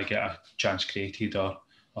 try to get a chance created or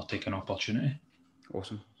take an opportunity.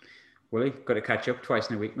 Awesome. Willie, got to catch up twice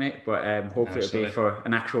in a week, mate. But hopefully it'll be for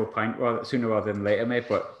an actual pint sooner rather than later, mate.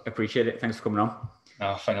 But appreciate it. Thanks for coming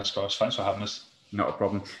on. Fingers crossed. Thanks for having us. Not a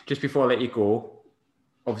problem. Just before I let you go,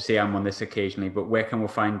 obviously I'm on this occasionally, but where can we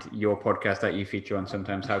find your podcast that you feature on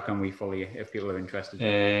sometimes? How can we follow you if people are interested?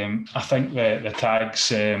 I think the tag's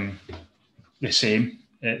the same.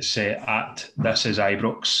 It's at This Is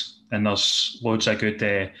Ibrox, and there's loads of good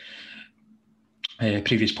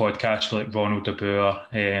previous podcasts like Ronald De Boer,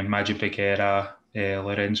 Maggi Becerra,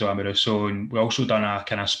 Lorenzo Amoruso, and we also done a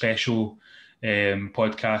kind of special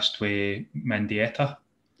podcast with Mendieta.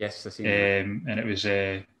 Yes, I see. And it was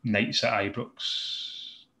Nights at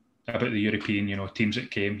Ibrox, about the European, teams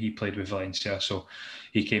that came. He played with Valencia, so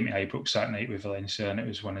he came to Ibrox that night with Valencia, and it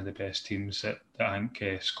was one of the best teams that I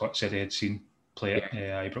think Scott said he had seen play at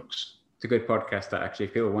Ibrox. It's a good podcast, that actually.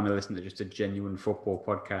 If people want to listen to just a genuine football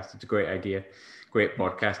podcast, it's a great idea, great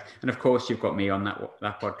podcast. And of course, you've got me on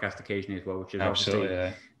that podcast occasionally as well, which is obviously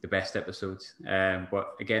the best episodes.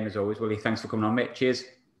 But again, as always, Willie, thanks for coming on, mate. Cheers.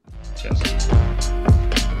 Cheers.